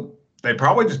 also, they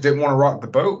probably just didn't want to rock the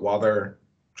boat while they're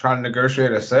trying to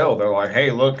negotiate a sale. They're like, hey,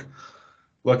 look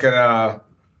at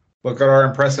our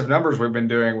impressive numbers we've been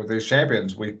doing with these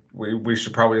champions. We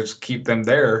should probably just keep them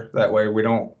there. That way we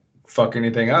don't fuck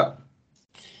anything up.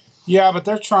 Yeah, but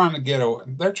they're trying to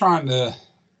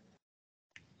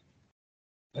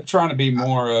be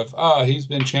more of, he's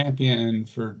been champion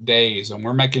for days and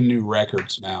we're making new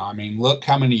records now. I mean, look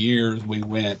how many years we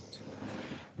went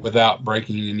without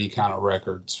breaking any kind of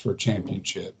records for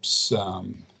championships.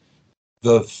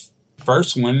 The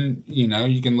first one,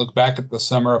 you can look back at the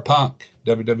Summer of Punk,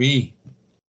 WWE.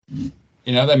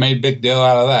 They made a big deal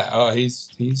out of that. Oh,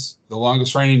 he's the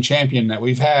longest reigning champion that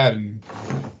we've had in,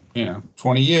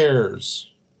 20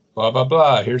 years. Blah, blah,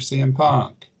 blah. Here's CM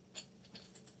Punk.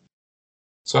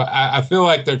 So I feel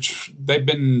like they've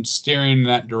been steering in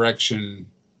that direction.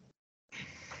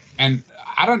 And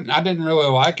I didn't really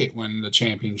like it when the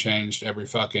champion changed every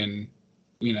fucking,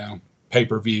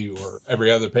 pay-per-view or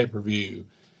every other pay-per-view.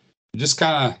 It just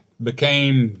kind of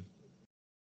became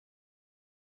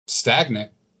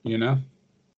stagnant, Yeah,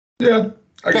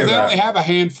 because they only have a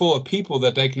handful of people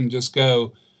that they can just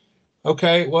go,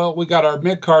 okay, well, we got our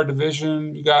mid-card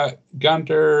division. You got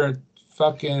Gunther,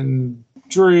 fucking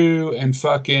Drew, and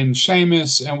fucking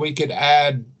Sheamus, and we could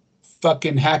add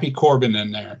fucking Happy Corbin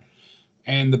in there.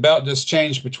 And the belt just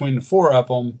changed between the four of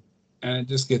them, and it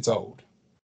just gets old.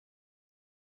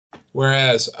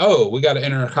 Whereas, we got an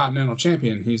Intercontinental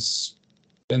Champion. He's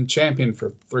been champion for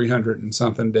 300 and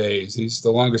something days. He's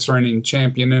the longest reigning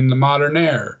champion in the modern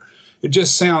era. It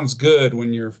just sounds good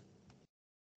when you're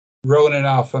rolling it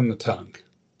off on the tongue.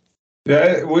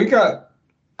 Yeah, we got,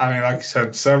 like you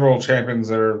said, several champions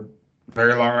that are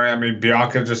very long reigning.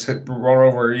 Bianca just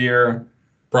rolled over a year.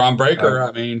 Braun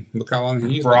Breaker, look how long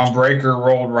he's been. Braun Breaker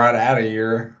rolled right at a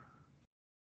year.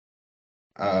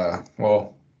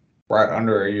 Right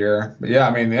under a year. But yeah,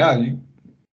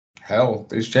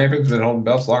 these champions that hold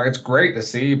belts long, it's great to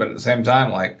see, but at the same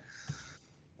time,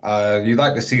 you'd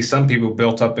like to see some people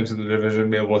built up into the division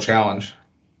be able to challenge.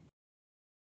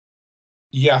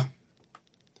 Yeah.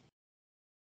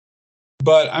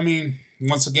 But,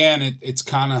 once again, it's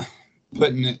kind of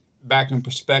putting it back in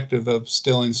perspective of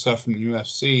stealing stuff from the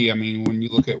UFC. When you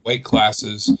look at weight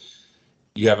classes,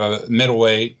 you have a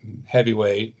middleweight,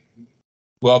 heavyweight,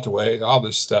 welterweight, all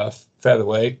this stuff,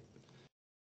 featherweight.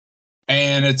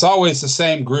 And it's always the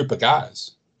same group of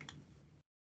guys,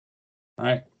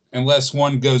 right? Unless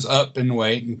one goes up in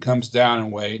weight and comes down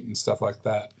in weight and stuff like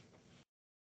that.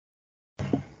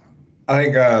 I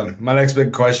think my next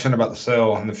big question about the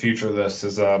sale and the future of this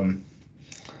is,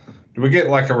 do we get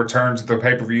like a return to the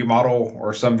pay-per-view model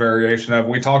or some variation of?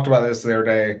 We talked about this the other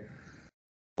day.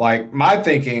 Like, my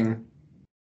thinking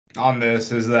on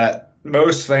this is that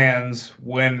most fans,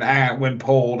 when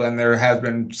polled, and there has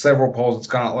been several polls that's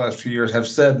gone out the last few years, have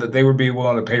said that they would be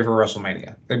willing to pay for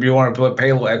WrestleMania. They'd be willing to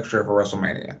pay a little extra for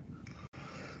WrestleMania.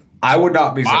 I would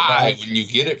not be surprised. Why? When you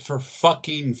get it for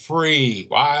fucking free,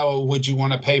 why would you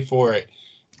want to pay for it?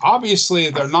 Obviously,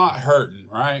 they're not hurting,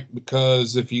 right?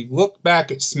 Because if you look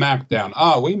back at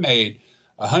SmackDown, we made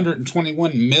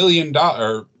 $121 million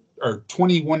or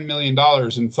 $21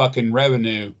 million in fucking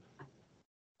revenue.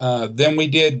 Then we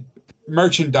did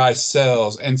merchandise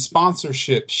sales and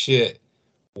sponsorship shit.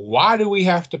 Why do we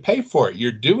have to pay for it?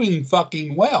 You're doing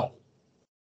fucking well.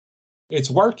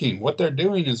 It's working. What they're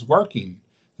doing is working.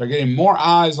 They're getting more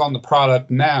eyes on the product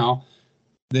now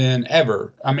than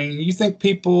ever. I mean, you think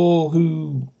people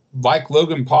who like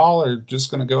Logan Paul are just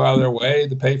going to go out of their way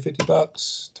to pay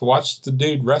 $50 to watch the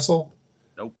dude wrestle?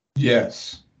 Nope.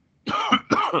 Yes. I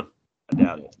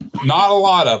doubt it. Not a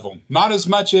lot of them. Not as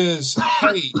much as,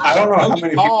 hey, I don't know how Logan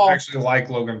many Paul, people actually like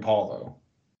Logan Paul, though.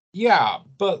 Yeah,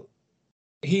 but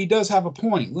he does have a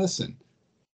point. Listen.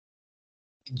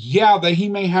 Yeah, he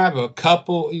may have a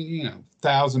couple,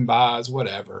 1,000 buys,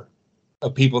 whatever,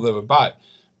 of people that would buy it.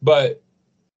 But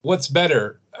what's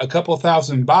better, a couple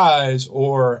thousand buys,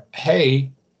 or,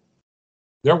 hey,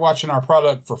 they're watching our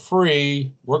product for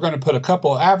free. We're going to put a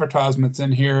couple of advertisements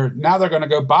in here. Now they're going to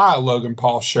go buy a Logan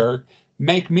Paul shirt.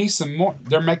 Make me some more.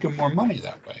 They're making more money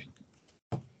that way.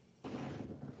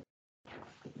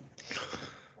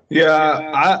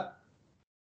 Yeah,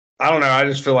 I don't know. I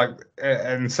just feel like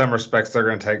in some respects they're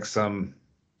going to take some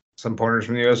pointers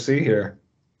from the UFC here.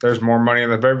 There's more money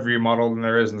in the pay-per-view model than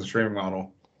there is in the streaming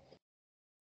model.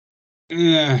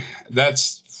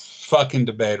 That's fucking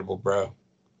debatable, bro.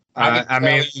 I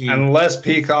mean, unless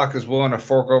Peacock is willing to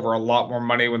fork over a lot more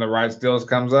money when the rights deals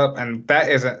comes up, and that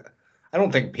isn't. I don't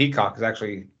think Peacock is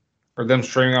actually, or them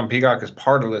streaming on Peacock is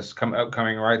part of this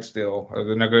upcoming rights deal or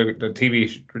the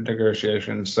TV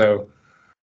negotiations. So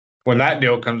when that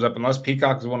deal comes up, unless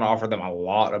Peacock is willing to offer them a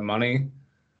lot of money,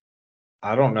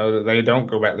 I don't know that they don't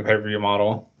go back to the pay-per-view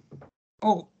model.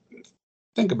 Oh,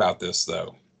 think about this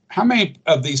though. How many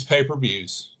of these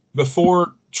pay-per-views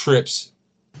before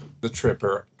the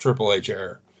Triple H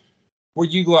era, were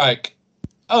you like,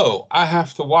 oh, I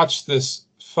have to watch this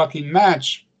fucking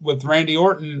match with Randy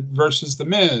Orton versus The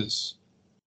Miz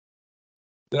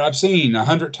that I've seen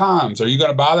 100 times? Are you going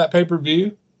to buy that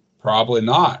pay-per-view? Probably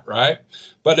not, right?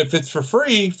 But if it's for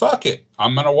free, fuck it.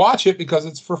 I'm going to watch it because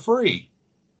it's for free.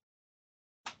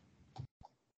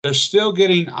 They're still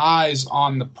getting eyes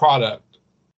on the product,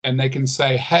 and they can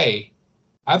say, hey,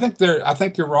 I think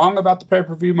you're wrong about the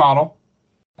pay-per-view model,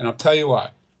 and I'll tell you why.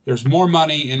 There's more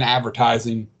money in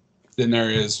advertising than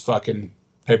there is fucking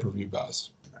pay-per-view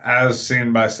buzz. As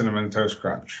seen by Cinnamon Toast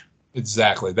Crunch.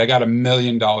 Exactly. They got $1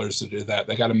 million to do that.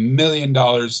 They got $1 million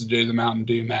to do the Mountain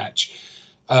Dew match.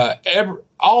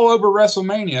 All over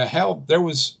WrestleMania. Hell, there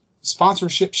was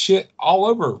sponsorship shit all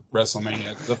over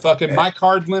WrestleMania. The fucking My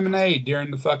Card Lemonade during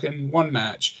the fucking one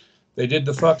match. They did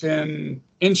the fucking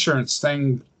insurance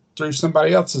thing through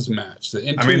somebody else's match.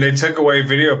 They took away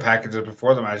video packages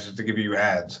before the matches to give you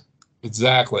ads.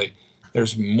 Exactly.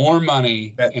 There's more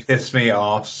money. That pissed me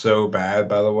off so bad,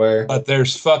 by the way. But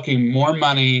there's fucking more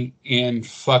money in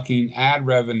fucking ad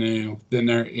revenue than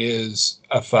there is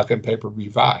a fucking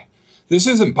pay-per-view buy. This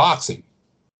isn't boxing.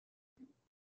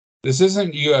 This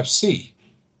isn't UFC.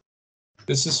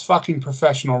 This is fucking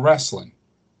professional wrestling.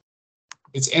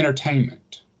 It's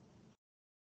entertainment.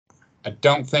 I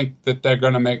don't think that they're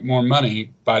going to make more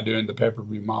money by doing the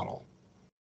pay-per-view model.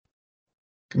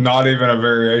 Not even a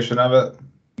variation of it?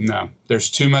 No.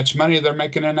 There's too much money they're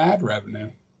making in ad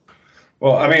revenue.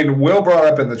 Well, I mean, Will brought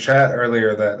up in the chat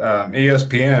earlier that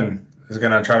ESPN is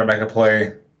going to try to make a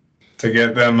play to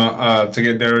get them to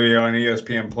get WWE on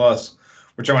ESPN Plus,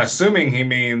 which I'm assuming he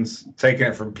means taking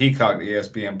it from Peacock to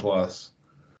ESPN Plus.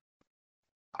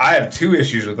 I have two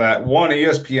issues with that. One,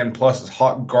 ESPN Plus is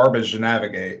hot garbage to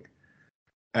navigate.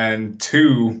 And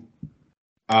two,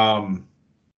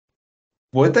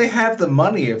 would they have the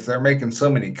money if they're making so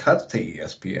many cuts to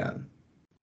ESPN?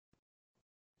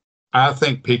 I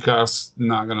think Peacock's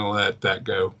not going to let that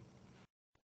go.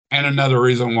 And another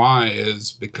reason why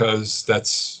is because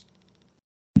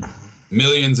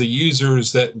millions of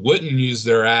users that wouldn't use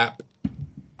their app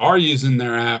are using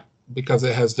their app because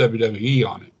it has WWE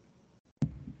on it.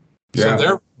 Yeah.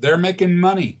 So they're making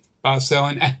money by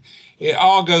selling. It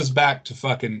all goes back to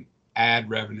fucking ad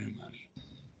revenue money.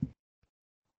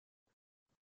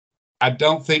 I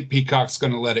don't think Peacock's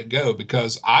going to let it go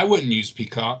because I wouldn't use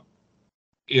Peacock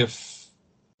if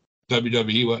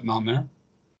WWE wasn't on there.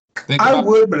 I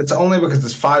would, but it's only because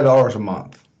it's $5 a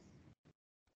month.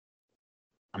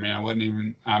 I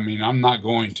mean, I'm not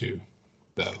going to,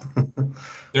 though.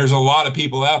 There's a lot of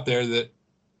people out there that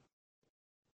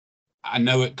I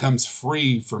know it comes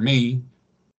free for me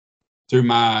through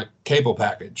my cable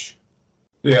package.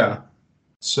 Yeah.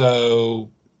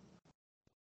 So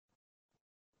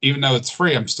even though it's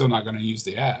free, I'm still not going to use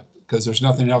the app because there's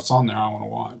nothing else on there I want to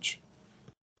watch.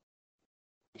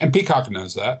 And Peacock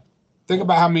knows that. Think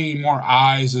about how many more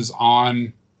eyes is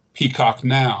on Peacock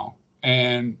now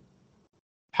and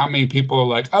how many people are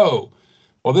like, oh,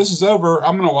 well, this is over.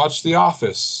 I'm going to watch The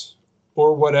Office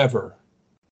or whatever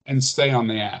and stay on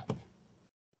the app.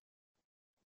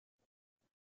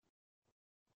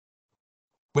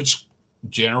 Which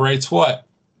generates what?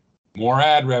 More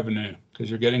ad revenue because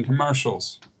you're getting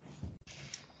commercials.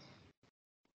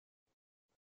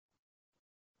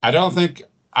 I don't think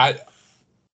I'll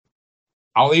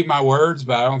eat my words,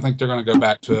 but I don't think they're going to go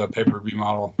back to a pay-per-view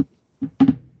model.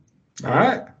 All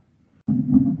right.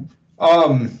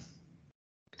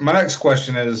 My next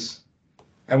question is,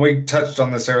 and we touched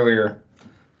on this earlier,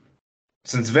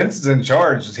 since Vince is in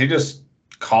charge, does he just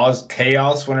cause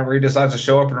chaos whenever he decides to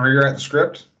show up and rewrite the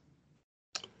script?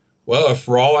 Well, if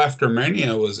Raw after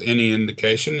Mania was any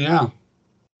indication, yeah.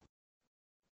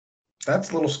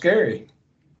 That's a little scary.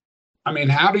 I mean,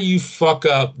 how do you fuck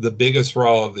up the biggest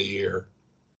Raw of the year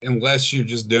unless you're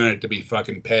just doing it to be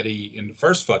fucking petty in the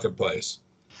first fucking place?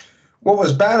 What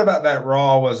was bad about that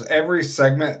Raw was every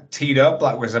segment teed up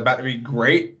like was about to be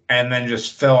great and then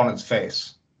just fell on its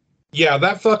face. Yeah,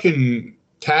 that fucking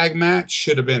tag match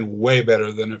should have been way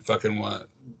better than it fucking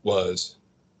was.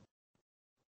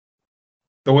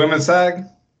 The women's tag?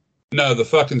 No, the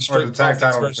fucking Street the tag Profits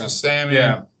title versus Sammy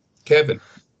Yeah. and Kevin.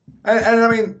 And I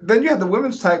mean, then you had the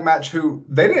women's tag match who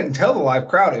they didn't tell the live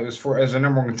crowd it was as a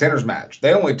number one contenders match.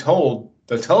 They only told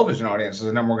the television audience as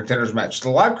a number one contenders match. So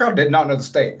the live crowd did not know the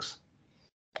stakes.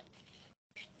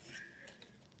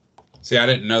 See, I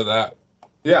didn't know that.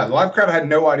 Yeah, the live crowd had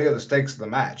no idea the stakes of the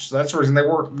match. So that's the reason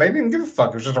they didn't give a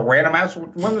fuck. It was just a random ass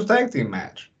women's tag team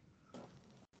match.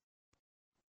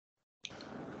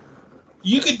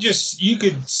 You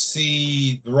could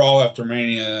see the Raw after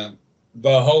Mania,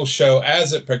 the whole show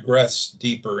as it progressed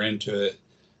deeper into it,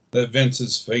 that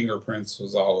Vince's fingerprints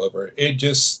was all over it. It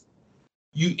just,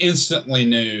 you instantly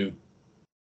knew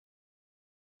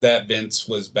that Vince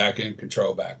was back in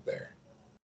control back there.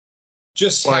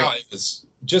 Just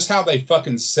how they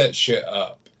fucking set shit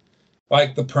up.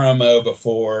 Like the promo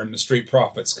before and the Street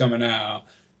Profits coming out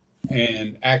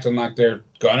and acting like they're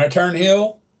gonna turn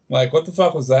heel. Like, what the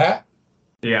fuck was that?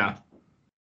 Yeah.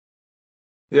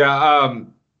 Yeah,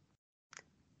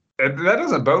 that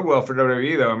doesn't bode well for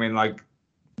WWE, though. I mean, like,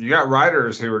 you got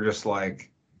writers who are just, like,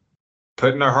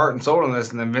 putting their heart and soul in this,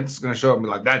 and then Vince is going to show up and be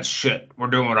like, that's shit. We're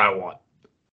doing what I want.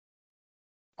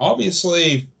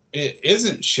 Obviously, it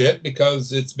isn't shit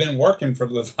because it's been working for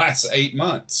the last 8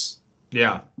 months.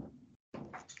 Yeah.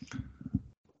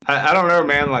 I don't know,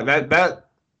 man. Like, that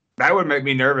would make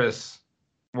me nervous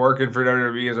working for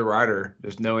WWE as a writer,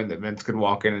 just knowing that Vince could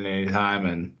walk in at any time,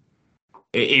 and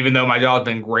even though my job's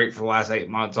been great for the last 8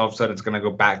 months, all of a sudden it's going to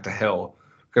go back to hell.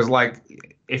 Because, like,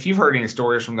 if you've heard any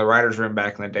stories from the writers' room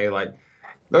back in the day, like,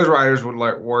 those writers would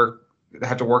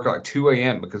have to work at like 2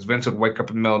 a.m. because Vince would wake up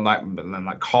in the middle of the night and then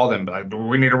like call them, be like,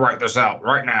 we need to write this out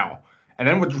right now, and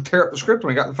then would tear up the script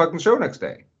when we got the fucking show next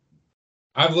day.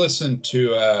 I've listened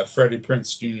to Freddie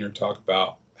Prinze Jr. talk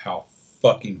about how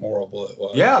fucking horrible it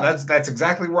was. Yeah, that's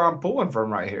exactly where I'm pulling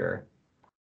from right here.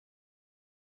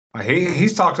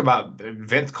 He's talked about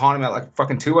Vince calling him at like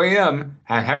fucking 2 a.m.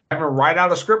 and having him write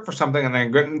out a script for something and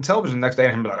then getting the television the next day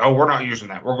and him be like, oh, we're not using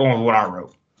that. We're going with what I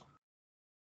wrote.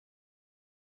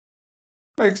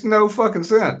 Makes no fucking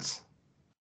sense.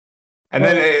 And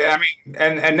then, I mean,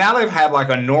 and now they've had like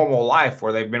a normal life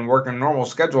where they've been working a normal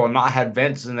schedule and not had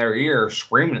Vince in their ear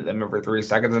screaming at them every 3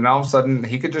 seconds. And all of a sudden,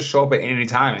 he could just show up at any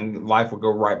time and life would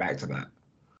go right back to that.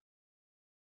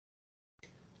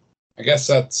 I guess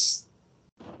that's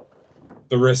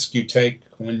the risk you take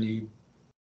when you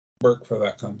work for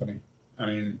that company. I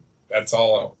mean, that's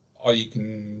all you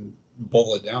can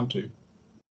boil it down to.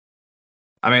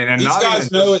 I mean, and these not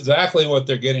guys know exactly what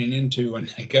they're getting into when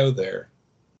they go there.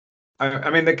 I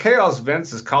mean, the chaos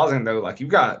Vince is causing, though, like, you've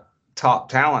got top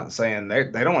talent saying they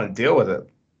don't want to deal with it.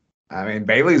 I mean,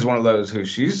 Bailey's one of those who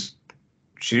she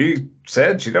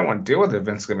said she don't want to deal with it.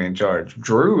 Vince gonna be in charge.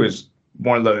 Drew is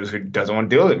one of those who doesn't want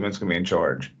to deal with it. Vince gonna be in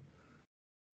charge.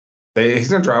 He's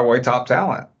gonna drive away top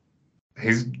talent.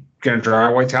 He's gonna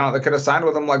drive away talent that could have signed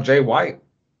with him, like Jay White.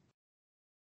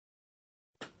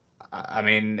 I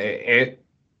mean,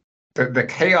 the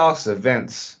chaos of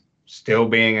Vince still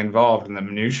being involved in the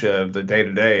minutia of the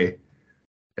day-to-day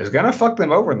is gonna fuck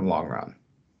them over in the long run.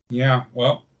 Yeah,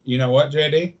 well, you know what,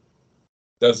 JD?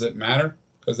 Does it matter?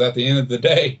 Because at the end of the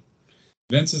day,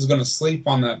 Vince is going to sleep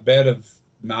on that bed of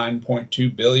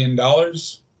 $9.2 billion,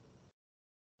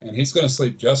 and he's going to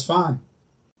sleep just fine.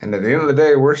 And at the end of the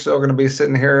day, we're still going to be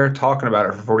sitting here talking about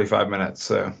it for 45 minutes.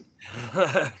 So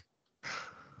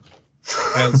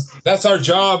that's our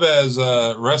job as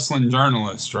wrestling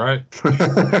journalists, right? So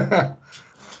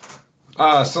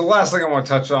the last thing I want to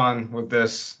touch on with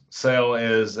this sale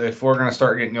is if we're going to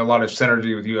start getting a lot of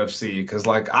synergy with UFC, because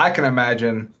like I can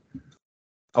imagine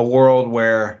a world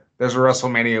where there's a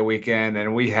WrestleMania weekend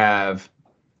and we have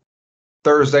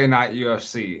Thursday night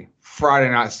UFC, Friday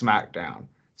night SmackDown,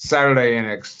 Saturday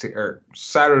NXT, or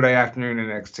Saturday afternoon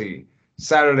NXT,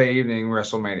 Saturday evening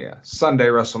WrestleMania, Sunday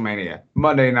WrestleMania,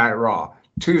 Monday Night Raw,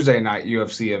 Tuesday night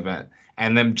UFC event,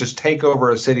 and then just take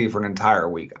over a city for an entire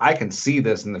week. I can see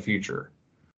this in the future.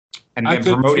 And then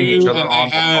promoting each other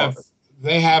on.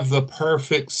 They have the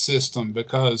perfect system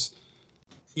because,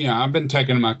 you know, I've been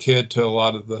taking my kid to a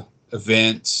lot of the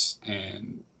events,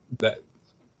 and that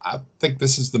I think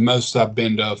this is the most I've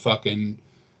been to fucking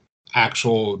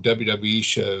actual WWE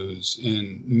shows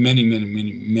in many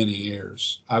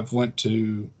years. I've went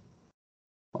to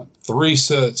three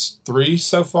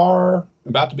so far,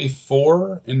 about to be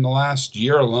 4 in the last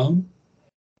year alone.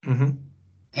 Mm-hmm.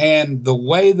 And the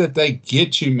way that they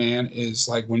get you, man, is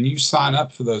like when you sign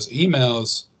up for those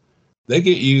emails, they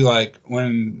get you like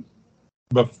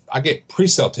but I get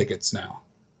pre-sale tickets now.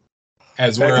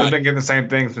 I've been getting the same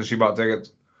thing since you bought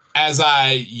tickets. As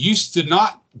I used to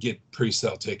not get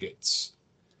pre-sale tickets.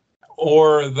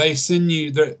 Or they send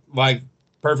you, like,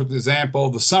 perfect example,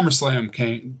 the SummerSlam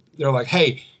came. They're like,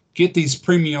 hey, get these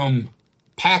premium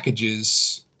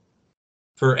packages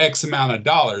for X amount of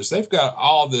dollars. They've got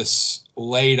all this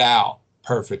laid out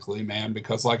perfectly, man,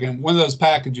 because like in one of those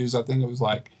packages, I think it was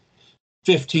like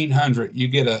 $1,500. You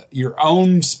get your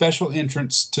own special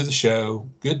entrance to the show,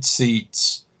 good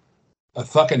seats, a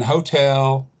fucking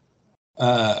hotel.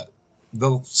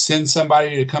 They'll send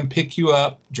somebody to come pick you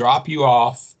up, drop you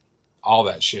off, all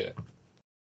that shit.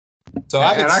 So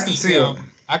I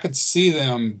could see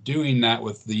them doing that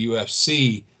with the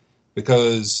UFC,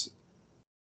 because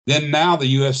then now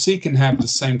the UFC can have the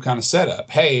same kind of setup.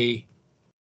 Hey,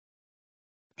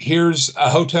 here's a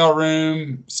hotel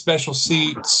room, special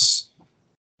seats,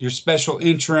 your special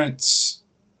entrance.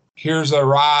 Here's a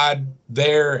ride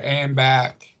there and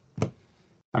back.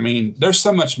 I mean, there's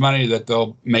so much money that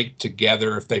they'll make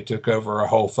together if they took over a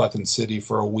whole fucking city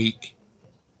for a week.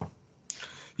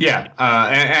 Yeah,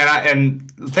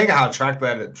 and think of how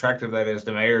attractive that is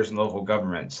to mayors and local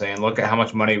governments, saying, look at how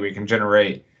much money we can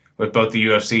generate with both the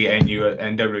UFC and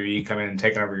WWE coming and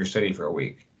taking over your city for a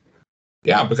week.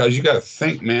 Yeah, because you got to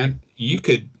think, man, you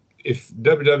could, if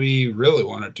WWE really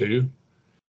wanted to,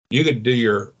 you could do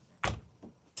your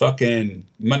fucking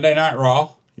Monday Night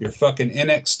Raw, your fucking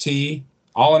NXT,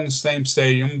 all in the same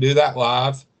stadium, do that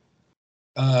live.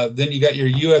 Then you got your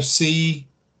UFC.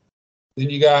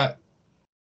 Then you got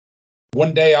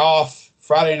one day off,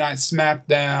 Friday night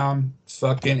SmackDown,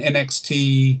 fucking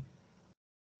NXT,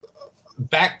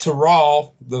 back to Raw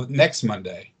the next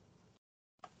Monday.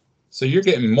 So you're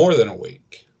getting more than a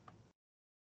week.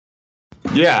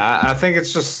 Yeah, I think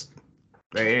it's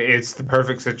the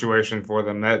perfect situation for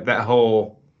them. That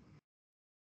whole,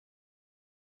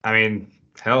 I mean,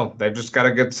 hell, they've just got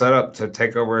a good setup to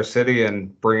take over a city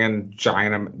and bring in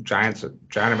giant amounts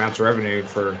of revenue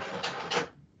for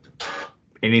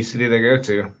any city they go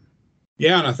to.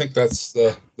 Yeah, and I think that's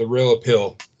the real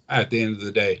appeal at the end of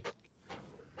the day.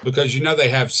 Because, you know, they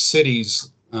have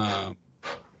cities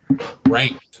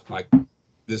ranked. Like,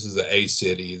 this is the A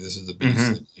city, this is the B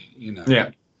city, you know. Yeah.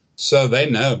 So they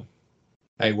know,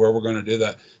 hey, where we're going to do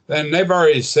that. And they've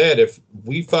already said if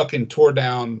we fucking tore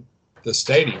down the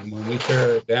stadium, when we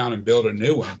tear it down and build a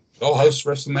new one, they'll host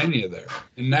WrestleMania there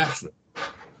in Nashville.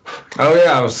 Oh,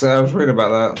 yeah, I was reading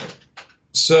about that.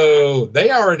 So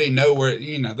they already know where,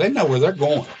 you know, they know where they're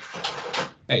going.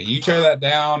 Hey, you tear that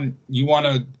down, you want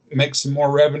to make some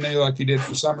more revenue like you did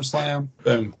for SummerSlam,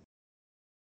 boom.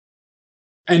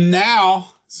 And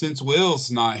now, since Will's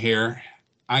not here,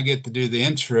 I get to do the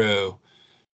intro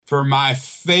for my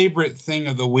favorite thing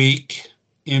of the week,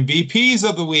 MVPs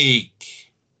of the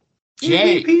week.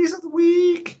 Jake, MVPs of the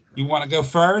week. you want to go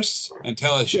first and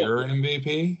tell us your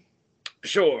MVP?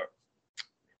 Sure.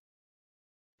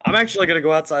 I'm actually gonna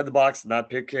go outside the box and not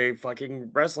pick a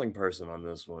fucking wrestling person on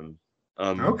this one.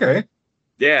 Okay.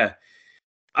 Yeah.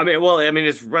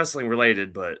 It's wrestling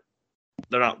related, but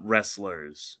they're not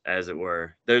wrestlers, as it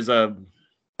were. There's a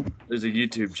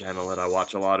YouTube channel that I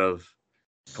watch a lot of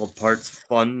called Parts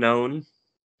Fun Known,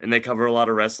 and they cover a lot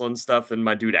of wrestling stuff. And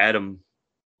my dude Adam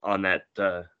on that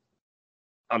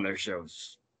on their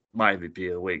shows, my MVP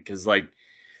of the week, because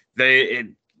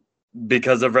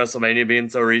because of WrestleMania being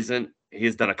so recent,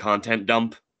 he's done a content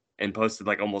dump and posted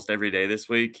like almost every day this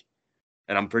week.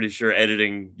 And I'm pretty sure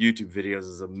editing YouTube videos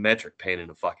is a metric pain in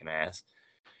the fucking ass.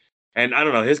 And I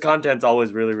don't know, his content's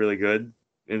always really, really good.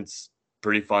 It's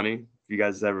pretty funny. If you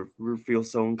guys ever feel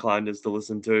so inclined as to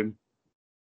listen to him.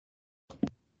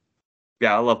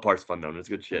 Yeah, I love Parts Fun Known. It's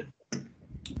good shit.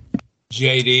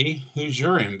 JD, who's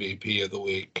your MVP of the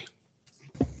week?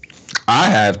 I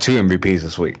have 2 MVPs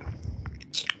this week.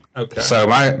 Okay. So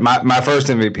my first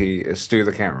MVP is Stu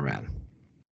the cameraman.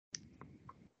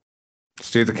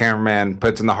 Stu the cameraman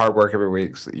puts in the hard work every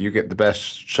week so that you get the best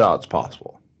shots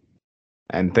possible.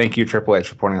 And thank you, Triple H,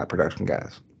 for pointing out production,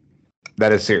 guys.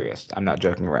 That is serious. I'm not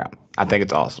joking around. I think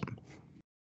it's awesome.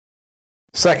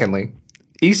 Secondly,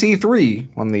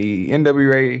 EC3 won the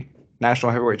NWA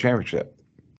National Heavyweight Championship.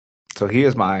 So he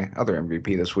is my other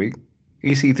MVP this week.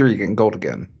 EC3 getting gold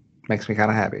again. Makes me kind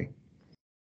of happy.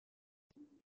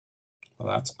 Well,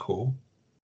 that's cool.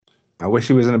 I wish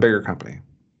he was in a bigger company.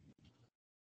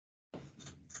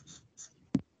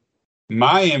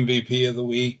 My MVP of the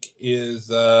week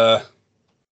is I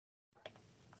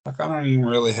don't even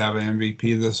really have an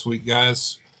MVP this week,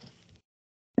 guys.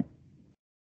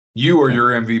 You are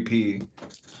your MVP.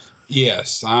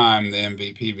 Yes, I'm the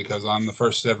MVP because I'm the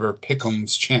first ever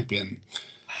Pick'ems champion.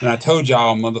 And I told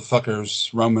y'all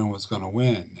motherfuckers Roman was going to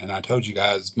win. And I told you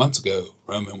guys months ago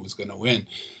Roman was going to win.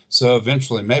 So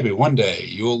eventually, maybe one day,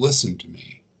 you'll listen to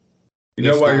me. You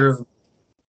know why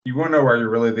you want to know why you're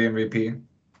really the MVP?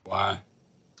 Why?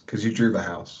 Because you drew the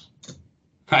house.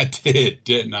 I did,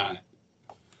 didn't I?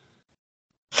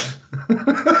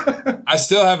 I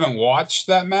still haven't watched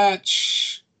that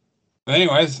match. But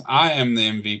anyways, I am the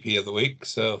MVP of the week,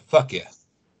 so fuck yeah.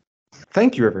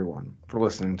 Thank you, everyone, for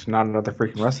listening to Not Another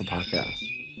Freaking Wrestling Podcast.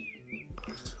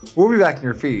 We'll be back in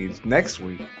your feeds next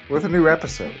week with a new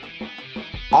episode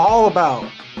all about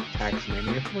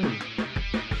Axmania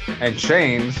 3 and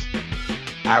Shane's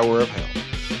Hour of Hell.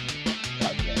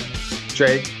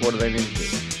 Jake, what do they need to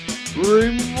do?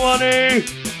 Bring money!